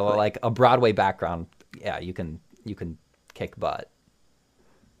 exactly. Yeah, well, like a Broadway background, yeah, you can kick butt.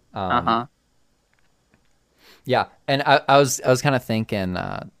 Yeah, and I was kind of thinking,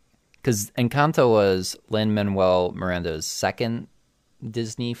 because Encanto was Lin-Manuel Miranda's second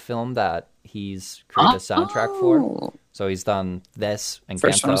Disney film that he's created a soundtrack for. So he's done this,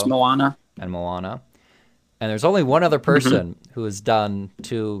 First one was Encanto, Moana. and Moana. And there's only one other person who has done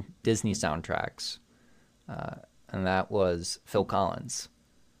 2 Disney soundtracks, and that was Phil Collins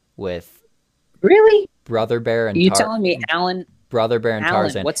with Really? Brother Bear and Are you telling me Alan? Brother Bear and Alan,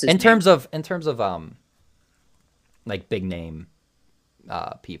 Tarzan. what's his in name? terms of like big name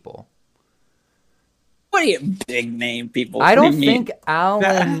people. What are you big name people? I What do don't you mean? think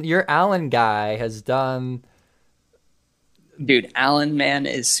Alan, your Alan guy, has done. Dude, Alan Man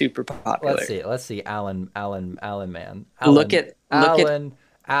is super popular. Let's see. Alan man. Look at Alan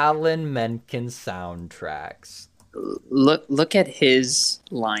Menken soundtracks. look at his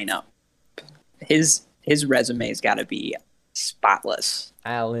lineup. His resume's got to be spotless.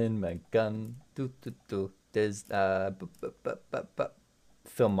 Alan Menken. There's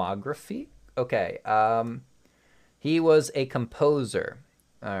filmography. Okay. He was a composer.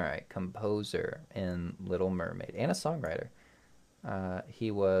 All right, composer in Little Mermaid and a songwriter. He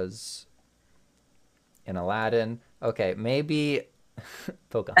was in Aladdin. Okay, maybe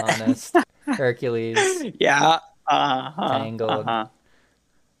Pocahontas, Hercules, Yeah. Tangled.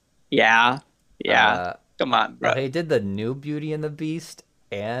 Yeah. Come on, bro. He did the new Beauty and the Beast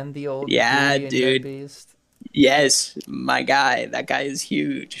and the old Yeah, Beauty dude. and the Beast. Yes, my guy. That guy is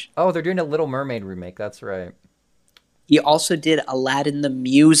huge. Oh, they're doing a Little Mermaid remake. That's right. He also did Aladdin the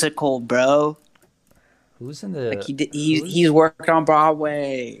musical, bro. Who's in the? Like he's working on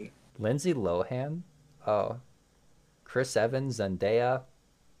Broadway. Lindsay Lohan. Oh, Chris Evans, Zendaya.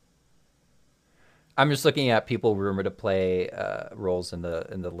 I'm just looking at people rumored to play roles in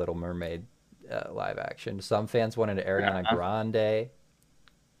the Little Mermaid live action. Some fans wanted Ariana Grande,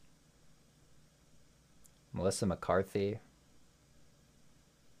 Melissa McCarthy,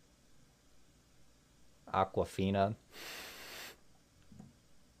 Aquafina.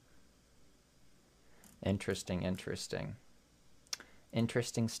 Interesting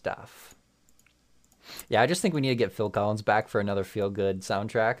stuff. Yeah, I just think we need to get Phil Collins back for another feel-good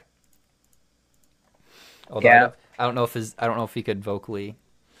soundtrack. Although Yeah. I don't know if he could vocally.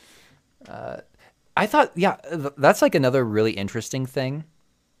 I thought, yeah, that's like another really interesting thing,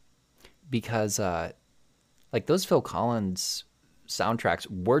 because like those Phil Collins soundtracks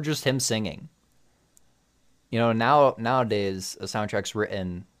were just him singing. Nowadays a soundtrack's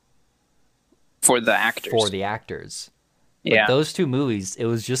written For the actors. for the actors. But Yeah. those 2 movies, it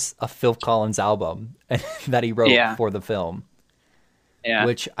was just a Phil Collins album that he wrote for the film. Yeah.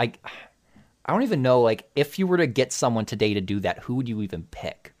 Which I don't even know, like, if you were to get someone today to do that, who would you even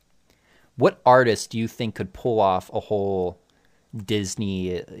pick? What artist do you think could pull off a whole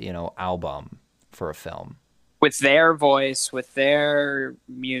Disney, album for a film? With their voice, with their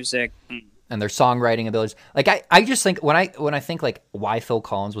music. And their songwriting abilities. Like I just think when I think like why Phil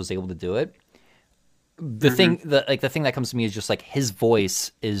Collins was able to do it, the thing that comes to me is just like his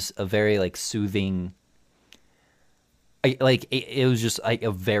voice is a very like soothing. It was just like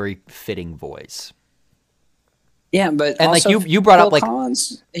a very fitting voice. Yeah, but And, like, also you brought Phil up, like-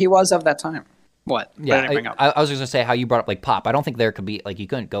 Collins, he was of that time. What Yeah, did I bring up? I was just gonna say how you brought up like pop. I don't think there could be like you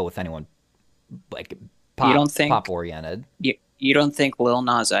couldn't go with anyone like You don't pop think oriented. you don't think Lil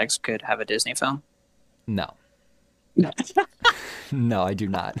Nas X could have a Disney film? No, no, I do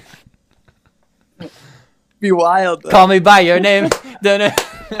not. Be wild. Call me by your name.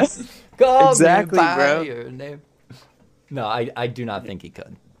 Call Exactly, me by bro. your name. No, I do not think he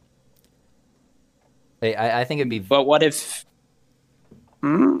could. I think it'd be. But what if?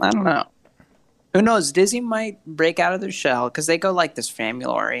 I don't know. Who knows? Disney might break out of their shell because they go like this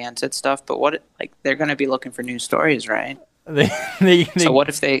family-oriented stuff. But like they're going to be looking for new stories, right? So what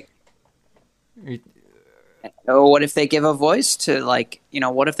if they? Oh, what if they give a voice to like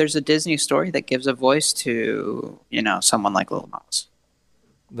what if there's a Disney story that gives a voice to someone like Lil Nas?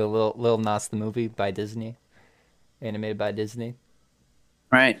 the Lil Nas the movie by Disney, animated by Disney.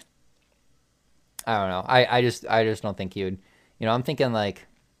 Right. I don't know. I just don't think he would. I'm thinking like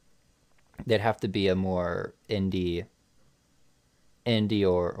there'd have to be a more indie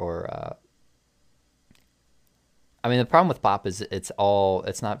or. I mean, the problem with pop is it's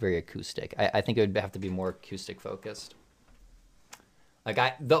not very acoustic. I think it would have to be more acoustic focused. Like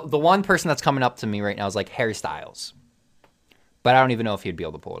the one person that's coming up to me right now is like Harry Styles, but I don't even know if he'd be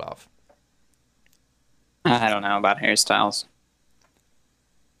able to pull it off. I don't know about hairstyles.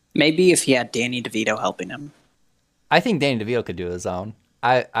 Maybe if he had Danny DeVito helping him. I think Danny DeVito could do his own.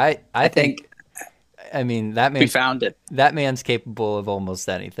 I think. I mean that man. We found it. That man's capable of almost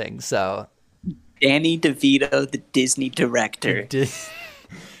anything. So. Danny DeVito, the Disney director.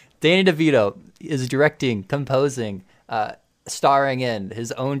 Danny DeVito is directing, composing, starring in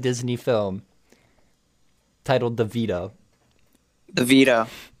his own Disney film titled DeVito. DeVito.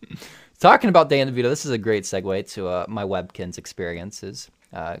 Talking about Danny DeVito, this is a great segue to my Webkins experiences.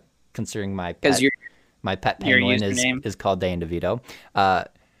 Considering my pet penguin is called Danny DeVito.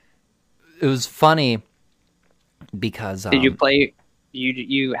 It was funny because did you play?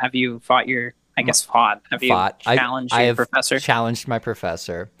 Have you fought your? I guess fought. Have you challenged your professor? Challenged my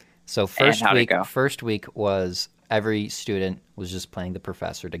professor. So first week was every student was just playing the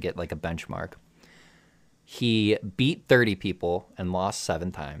professor to get like a benchmark. He beat 30 people and lost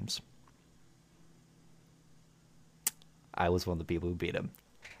 7 times. I was one of the people who beat him.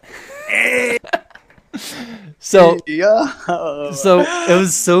 So it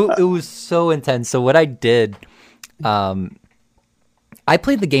was so intense. So what I did, I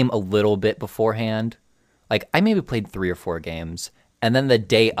played the game a little bit beforehand. Like I maybe played 3 or 4 games, and then the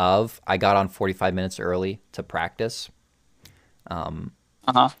day of, I got on 45 minutes early to practice. And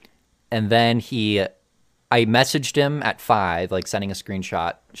then I messaged him at 5, like sending a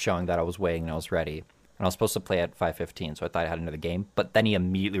screenshot showing that I was waiting and I was ready. And I was supposed to play at 5:15, so I thought I had another game. But then he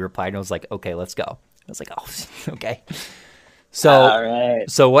immediately replied and I was like, "Okay, let's go." I was like, "Oh, okay."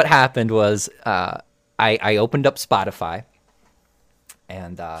 So what happened was I opened up Spotify.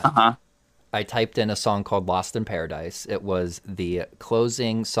 And I typed in a song called Lost in Paradise. It was the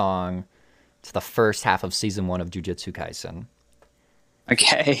closing song to the first half of season 1 of Jujutsu Kaisen.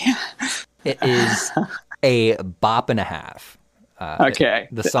 Okay. It is a bop and a half. Okay.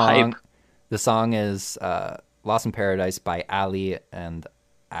 The song is Lost in Paradise by Ali and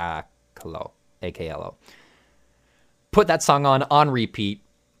Aklo, AKLO. Put that song on repeat,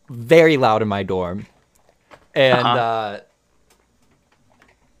 very loud in my dorm. And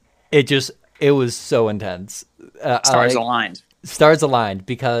it was so intense. Stars aligned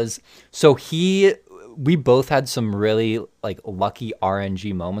because we both had some really like lucky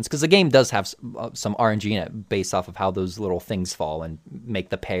RNG moments because the game does have some RNG in it based off of how those little things fall and make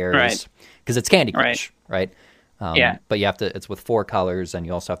the pairs because it's Candy Crush, right? Yeah. But it's with 4 colors and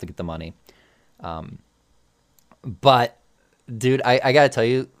you also have to get the money. But dude, I gotta tell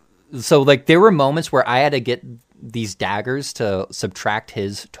you, so like there were moments where I had to get these daggers to subtract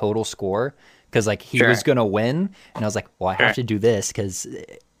his total score because like he was gonna win, and I was like, well, I have to do this because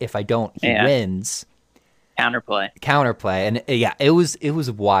if I don't, he wins. Counterplay, and it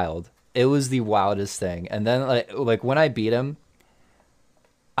was wild. It was the wildest thing. And then like when I beat him,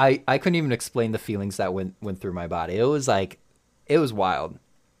 I couldn't even explain the feelings that went through my body. It was wild.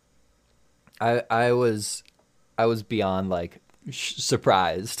 I was beyond like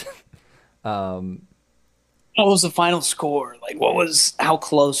surprised. What was the final score? Like, how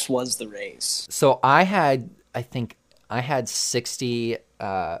close was the race? So I had 60.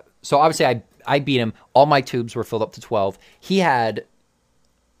 So obviously I beat him. All my tubes were filled up to 12. He had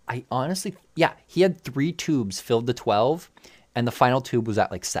 3 tubes filled to 12, and the final tube was at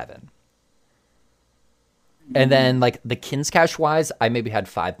like 7. And then like the Kins Cash wise, I maybe had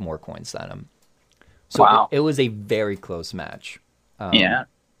 5 more coins than him. So it was a very close match.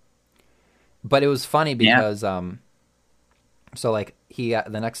 But it was funny Yeah. because so like he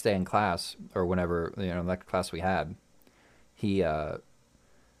the next day in class or whenever the next class we had, he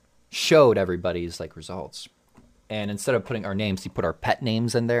showed everybody's like results. And instead of putting our names, he put our pet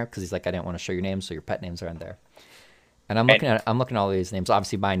names in there because he's like, I didn't want to show your names, so your pet names are in there. And Right. I'm looking at all these names.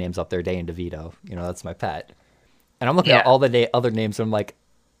 Obviously, my name's up there, Dane DeVito. That's my pet. And I'm looking at Yeah. all the other names, and I'm like,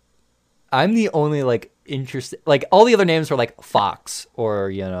 I'm the only like interested. Like all the other names were like Fox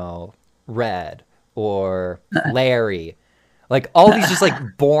or Red or Larry. Like all these just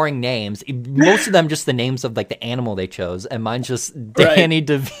like boring names. Most of them just the names of like the animal they chose, and mine's just Right. Danny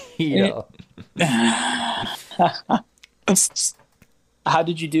DeVito. How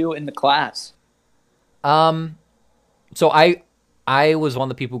did you do in the class? So I was one of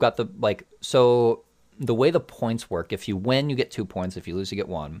the people who got the like so the way the points work, if you win you get 2 points, if you lose you get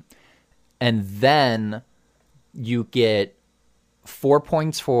one. And then you get 4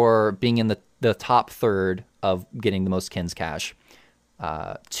 points for being in the top third of getting the most Kins cash.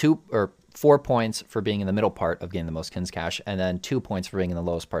 4 points for being in the middle part of getting the most Kins cash, and then 2 points for being in the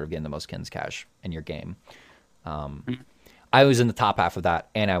lowest part of getting the most Kins cash in your game. I was in the top half of that,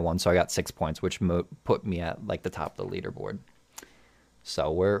 and I won, so I got 6 points, which put me at like the top of the leaderboard.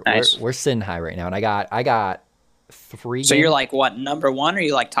 So Nice. we're sitting high right now, and I got three. So you're like what, number one? Or are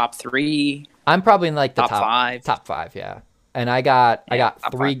you like top three, I'm probably in like the top five? top five, yeah. And I got Yeah,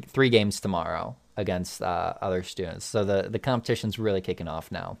 top three games tomorrow against other students, so the competition's really kicking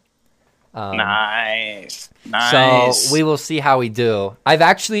off now. Nice. So Nice. we will see how we do. I've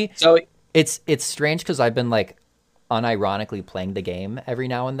actually So it's strange because I've been like unironically playing the game every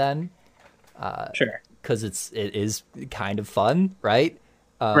now and then sure. because it is kind of fun, right?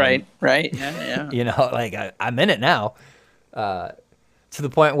 Right. Right. Yeah. Yeah. Like I'm in it now. To the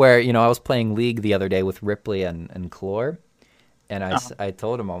point where I was playing League the other day with Ripley and Clore, and I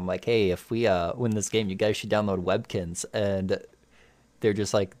told him, I'm like, hey, if we win this game, you guys should download Webkins, and they're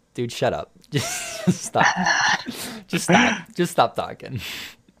just like, dude, shut up, just stop, just stop talking.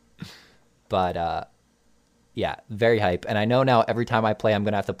 But yeah, very hype, and I know now every time I play, I'm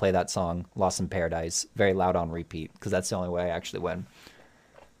gonna have to play that song "Lost in Paradise" very loud on repeat because that's the only way I actually win.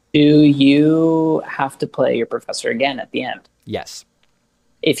 Do you have to play your professor again at the end? Yes,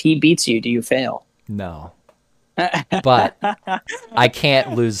 If he beats you, do you fail? no, but I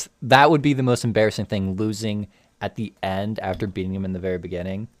can't lose. That would be the most embarrassing thing, losing at the end after beating him in the very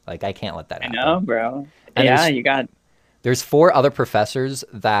beginning. Like I can't let that I happen. know, bro. And Yeah, you got. there's 4 other professors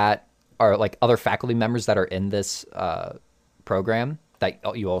that are like other faculty members that are in this program that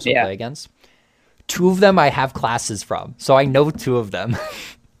you also Yeah. play against. 2 of them I have classes from, so I know 2 of them.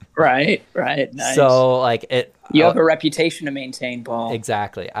 Right. Right. Nice. So like it, you have a reputation to maintain, Paul.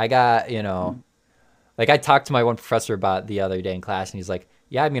 exactly. I got like I talked to my one professor about the other day in class, and he's like,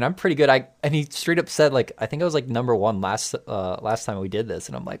 "Yeah, I mean, I'm pretty good." And he straight up said like, "I think I was like number 1 last time we did this,"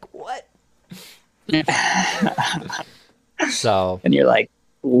 and I'm like, "What?" So And you're like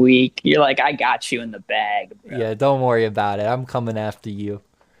weak. You're like, I got you in the bag, bro. yeah, don't worry about it. I'm coming after you.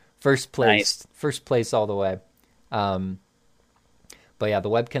 First place, Nice. first place all the way. But yeah, the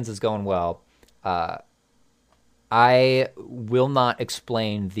Webkins is going well. I will not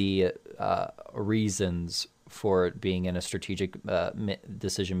explain the reasons for it being in a strategic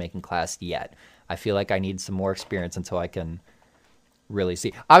decision-making class yet. I feel like I need some more experience until I can really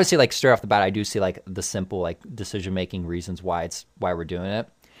see. Obviously, like straight off the bat, I do see like the simple like decision-making reasons why we're doing it.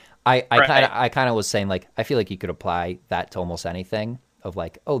 I kind of was saying like I feel like you could apply that to almost anything of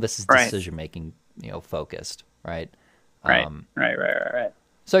like, oh, this is Right. decision-making focused, right? Right. Right.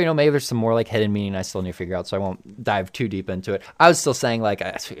 So maybe there's some more like hidden meaning I still need to figure out. So I won't dive too deep into it. I was still saying like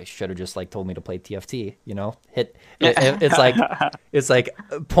I should have just like told me to play TFT. It's like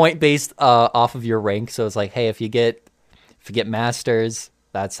point based off of your rank. So it's like, hey, if you get masters,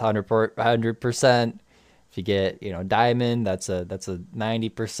 that's 100%. If you get diamond, that's a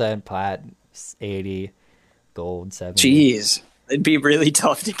 90%, plat 80, gold 70. Jeez, it'd be really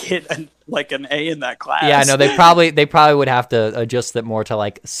tough to get like an A in that class. Yeah, no, they probably would have to adjust it more to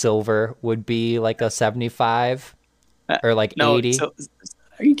like silver would be like a 75 or like No, 80. are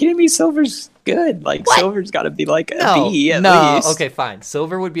you kidding me? Silver's good. Like silver's got to be like a B at no, least. okay, fine.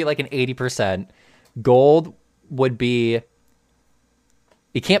 Silver would be like an 80%. Gold would be.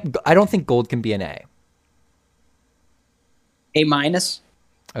 It can't. I don't think gold can be an A. A minus.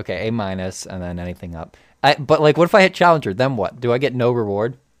 Okay, A minus, and then anything up. But like, what if I hit challenger? Then what? Do I get no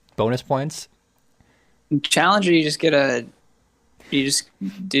reward? Bonus points? Challenger, you just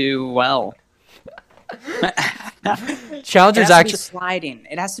do well. Challenger's It has to be actually sliding.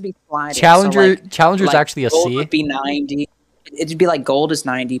 It has to be sliding. Challenger. So Challenger's like actually a gold C. would be 90. it'd be like gold is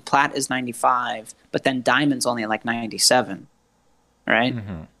 90, plat is 95, but then diamond's only like 97, right?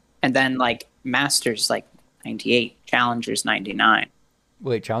 Mm-hmm. And then like master's like 98, challenger's 99.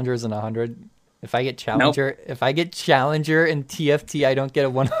 Wait, Challenger isn't 100? If I get Nope. Challenger, if I get Challenger in TFT, I don't get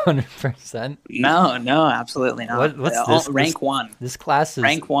a 100%. No, absolutely not. What's this? Rank one. This class is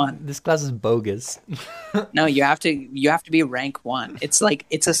Rank one. This class is bogus. No, you have to be rank one. It's like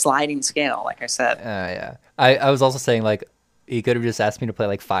it's a sliding scale, like I said. Yeah. I was also saying like he could have just asked me to play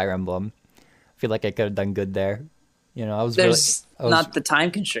like Fire Emblem. I feel like I could have done good there. You know, There's not the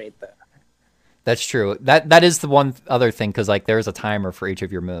time constraint though. That's true. That is the one other thing because like there's a timer for each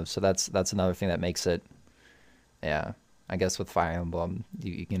of your moves, so that's another thing that makes it. Yeah, I guess with Fire Emblem,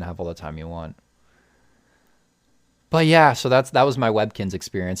 you can have all the time you want. But yeah, so that was my Webkins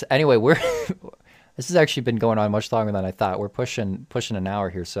experience. Anyway, this has actually been going on much longer than I thought. We're pushing an hour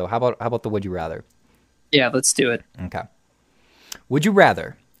here. So how about the Would You Rather? Yeah, let's do it. Okay. Would you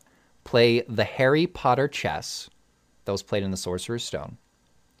rather play the Harry Potter chess that was played in the Sorcerer's Stone?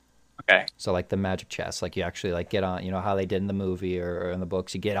 Okay. So like the magic chess, like you actually like get on, you know how they did in the movie or in the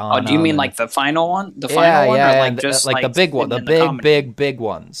books, you get on. Oh, do you mean and, like the final one? The yeah, final one, yeah, or like and, just like the big one, the big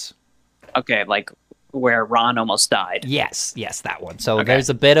ones. Okay, like where Ron almost died. Yes, that one. So Okay. there's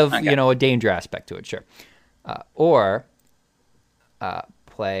a bit of Okay. a danger aspect to it, sure. Or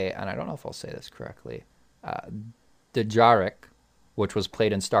play, and I don't know if I'll say this correctly, the Jarek, which was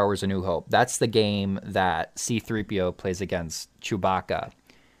played in Star Wars: A New Hope. That's the game that C-3PO plays against Chewbacca.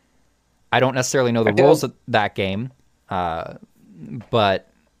 I don't necessarily know the rules of that game,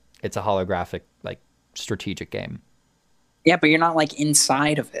 but it's a holographic, like, strategic game. Yeah, but you're not like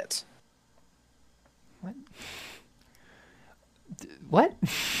inside of it. What?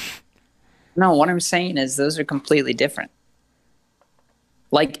 No, what I'm saying is those are completely different.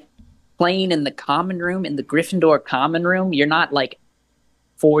 Like playing in the common room, in the Gryffindor common room, you're not like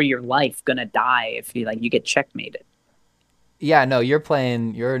for your life gonna die if you like you get checkmated. Yeah, no, you're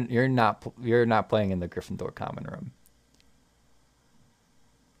playing. You're not playing in the Gryffindor common room.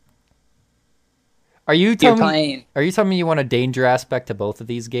 Are you telling me you want a danger aspect to both of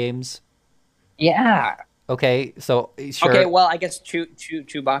these games? Yeah. Okay, so sure. Okay, well, I guess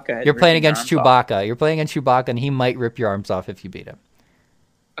Chewbacca. You're playing against Chewbacca. You're playing against Chewbacca, and he might rip your arms off if you beat him.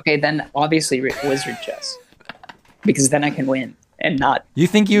 Okay, then obviously Wizard Chess, because then I can win and not. You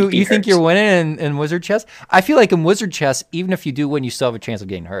think you're winning in Wizard Chess? I feel like in Wizard Chess, even if you do win, you still have a chance of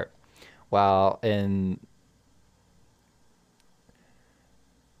getting hurt. While in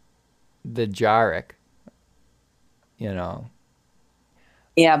the Jarek,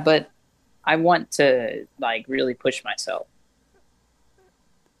 Yeah, but I want to like really push myself.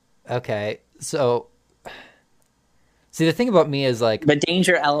 Okay, so see the thing about me is like the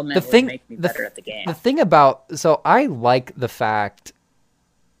danger element would make me better at the game. The thing about I like the fact,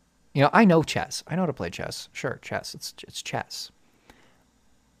 I know chess. I know how to play chess. Sure, chess. It's chess.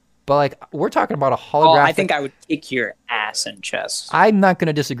 But like we're talking about a holographic. Oh, I think I would kick your ass in chess. I'm not going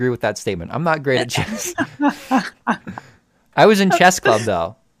to disagree with that statement. I'm not great at chess. I was in chess club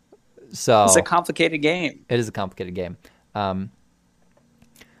though, so it's a complicated game. It is a complicated game.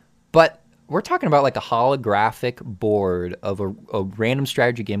 But we're talking about like a holographic board of a random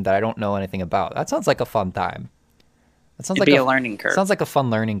strategy game that I don't know anything about. That sounds like a fun time. That sounds It'd be a learning curve. Sounds like a fun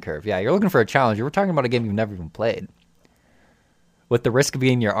learning curve. Yeah, you're looking for a challenge. We're talking about a game you've never even played, with the risk of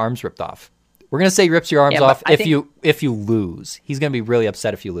getting your arms ripped off. We're gonna say he rips your arms off if you lose. He's gonna be really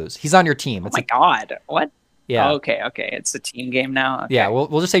upset if you lose. He's on your team. Oh my god! What? Yeah. Oh, okay. It's a team game now. Okay. Yeah.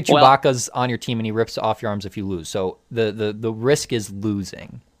 We'll just say Chewbacca's on your team and he rips off your arms if you lose. So the risk is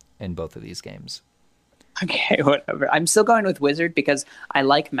losing in both of these games. Okay, whatever. I'm still going with Wizard because I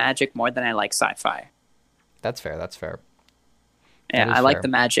like Magic more than I like sci-fi. That's fair. Yeah, I like the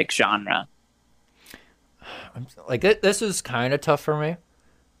Magic genre. Like this is kind of tough for me.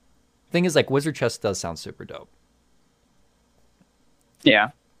 Thing is, like Wizard Chess does sound super dope.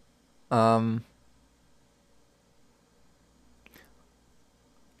 Yeah.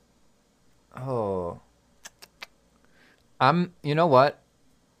 You know what?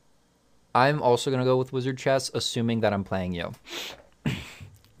 I'm also gonna go with Wizard Chess, assuming that I'm playing you.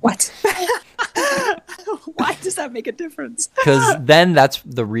 What? Why does that make a difference? Because then that's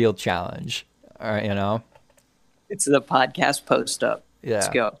the real challenge. All right, It's the podcast post up. Yeah. Let's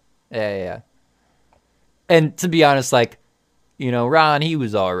go. Yeah. And to be honest, like, Ron, he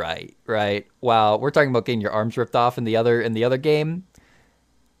was all right? While we're talking about getting your arms ripped off in the other game.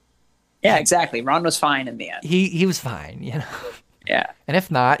 Yeah, exactly. Ron was fine in the end. He was fine, Yeah. And if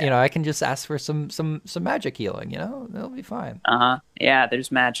not, I can just ask for some magic healing, it'll be fine. Yeah,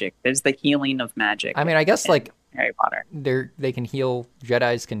 there's magic. There's the healing of magic. I mean, I guess like Harry Potter. They can heal.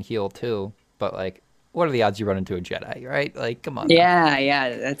 Jedis can heal too, but like, what are the odds you run into a Jedi, right? Like, come on. Now.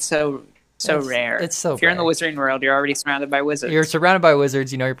 Yeah, that's so rare. It's so if you're rare. in the wizarding world, you're already surrounded by wizards. You're surrounded by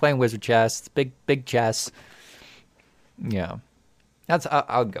wizards. You know, you're playing wizard chess. It's big chess. Yeah,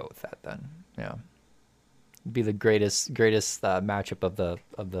 I would go with that then. Yeah, it'd be the greatest matchup of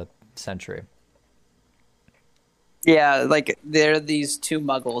the century. Yeah, like there these two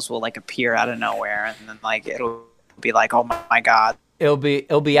muggles will like appear out of nowhere, and then like it'll be like, oh my god. It'll be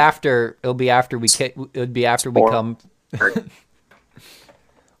after we come.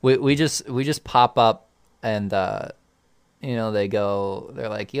 we just pop up, and they're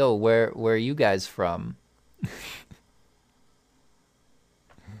like, yo, where are you guys from?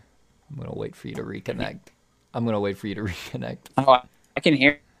 I'm gonna wait for you to reconnect. Oh, I can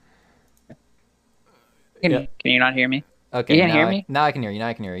hear. Can you not hear me? Okay, you can hear me. Now I can hear you.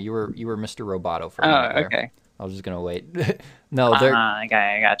 You were Mr. Roboto for a minute there. Okay. I was just gonna wait. No, I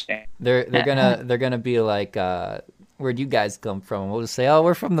got you. They're gonna be like, where'd you guys come from? We'll just say, oh,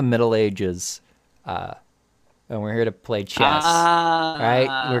 we're from the Middle Ages, and we're here to play chess.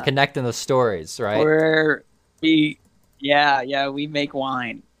 Right? We're connecting the stories, right? We make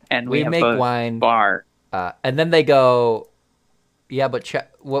wine and we make have a wine bar. And then they go, yeah, but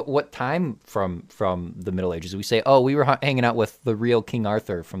what time from the Middle Ages? We say, oh, we were hanging out with the real King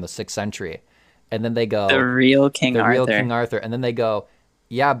Arthur from the 6th century. And then they go, the real King Arthur. And then they go,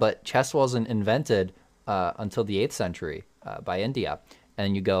 yeah, but chess wasn't invented until the 8th century by India.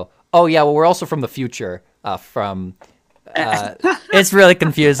 And you go, oh, yeah, well, we're also from the future. It's really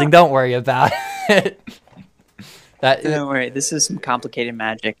confusing. Don't worry about it. Don't worry. This is some complicated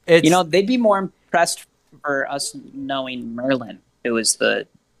magic. They'd be more impressed for us knowing Merlin, who was the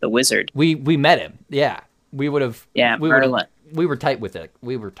wizard. We met him. Yeah. We would have. Yeah, Merlin. We were tight with it.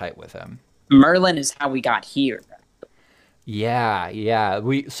 We were tight with him. Merlin is how we got here. Yeah.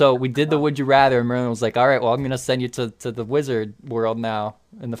 We did the Would You Rather, and Merlin was like, all right, well, I'm gonna send you to the wizard world now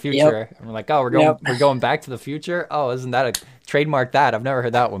in the future. Yep. And we're like, oh, we're going back to the future. Oh, isn't that a trademark? I've never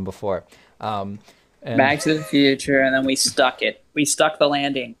heard that one before. Back to the future, and then we stuck it. We stuck the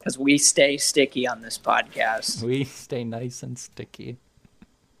landing because we stay sticky on this podcast. We stay nice and sticky.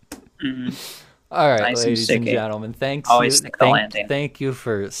 Mm-hmm. All right, nice ladies and gentlemen, thank you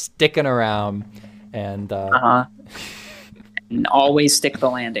for sticking around, and and always stick the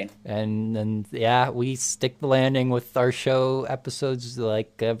landing. And yeah, we stick the landing with our show episodes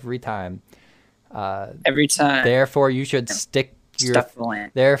like every time. Every time. Therefore, you should stick your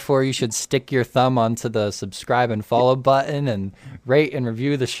thumb onto the subscribe and follow button, and rate and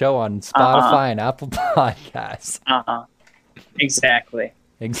review the show on Spotify and Apple Podcasts. Exactly.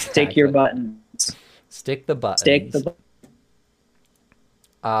 Stick your buttons. Stick the buttons.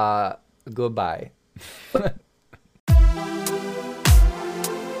 Goodbye.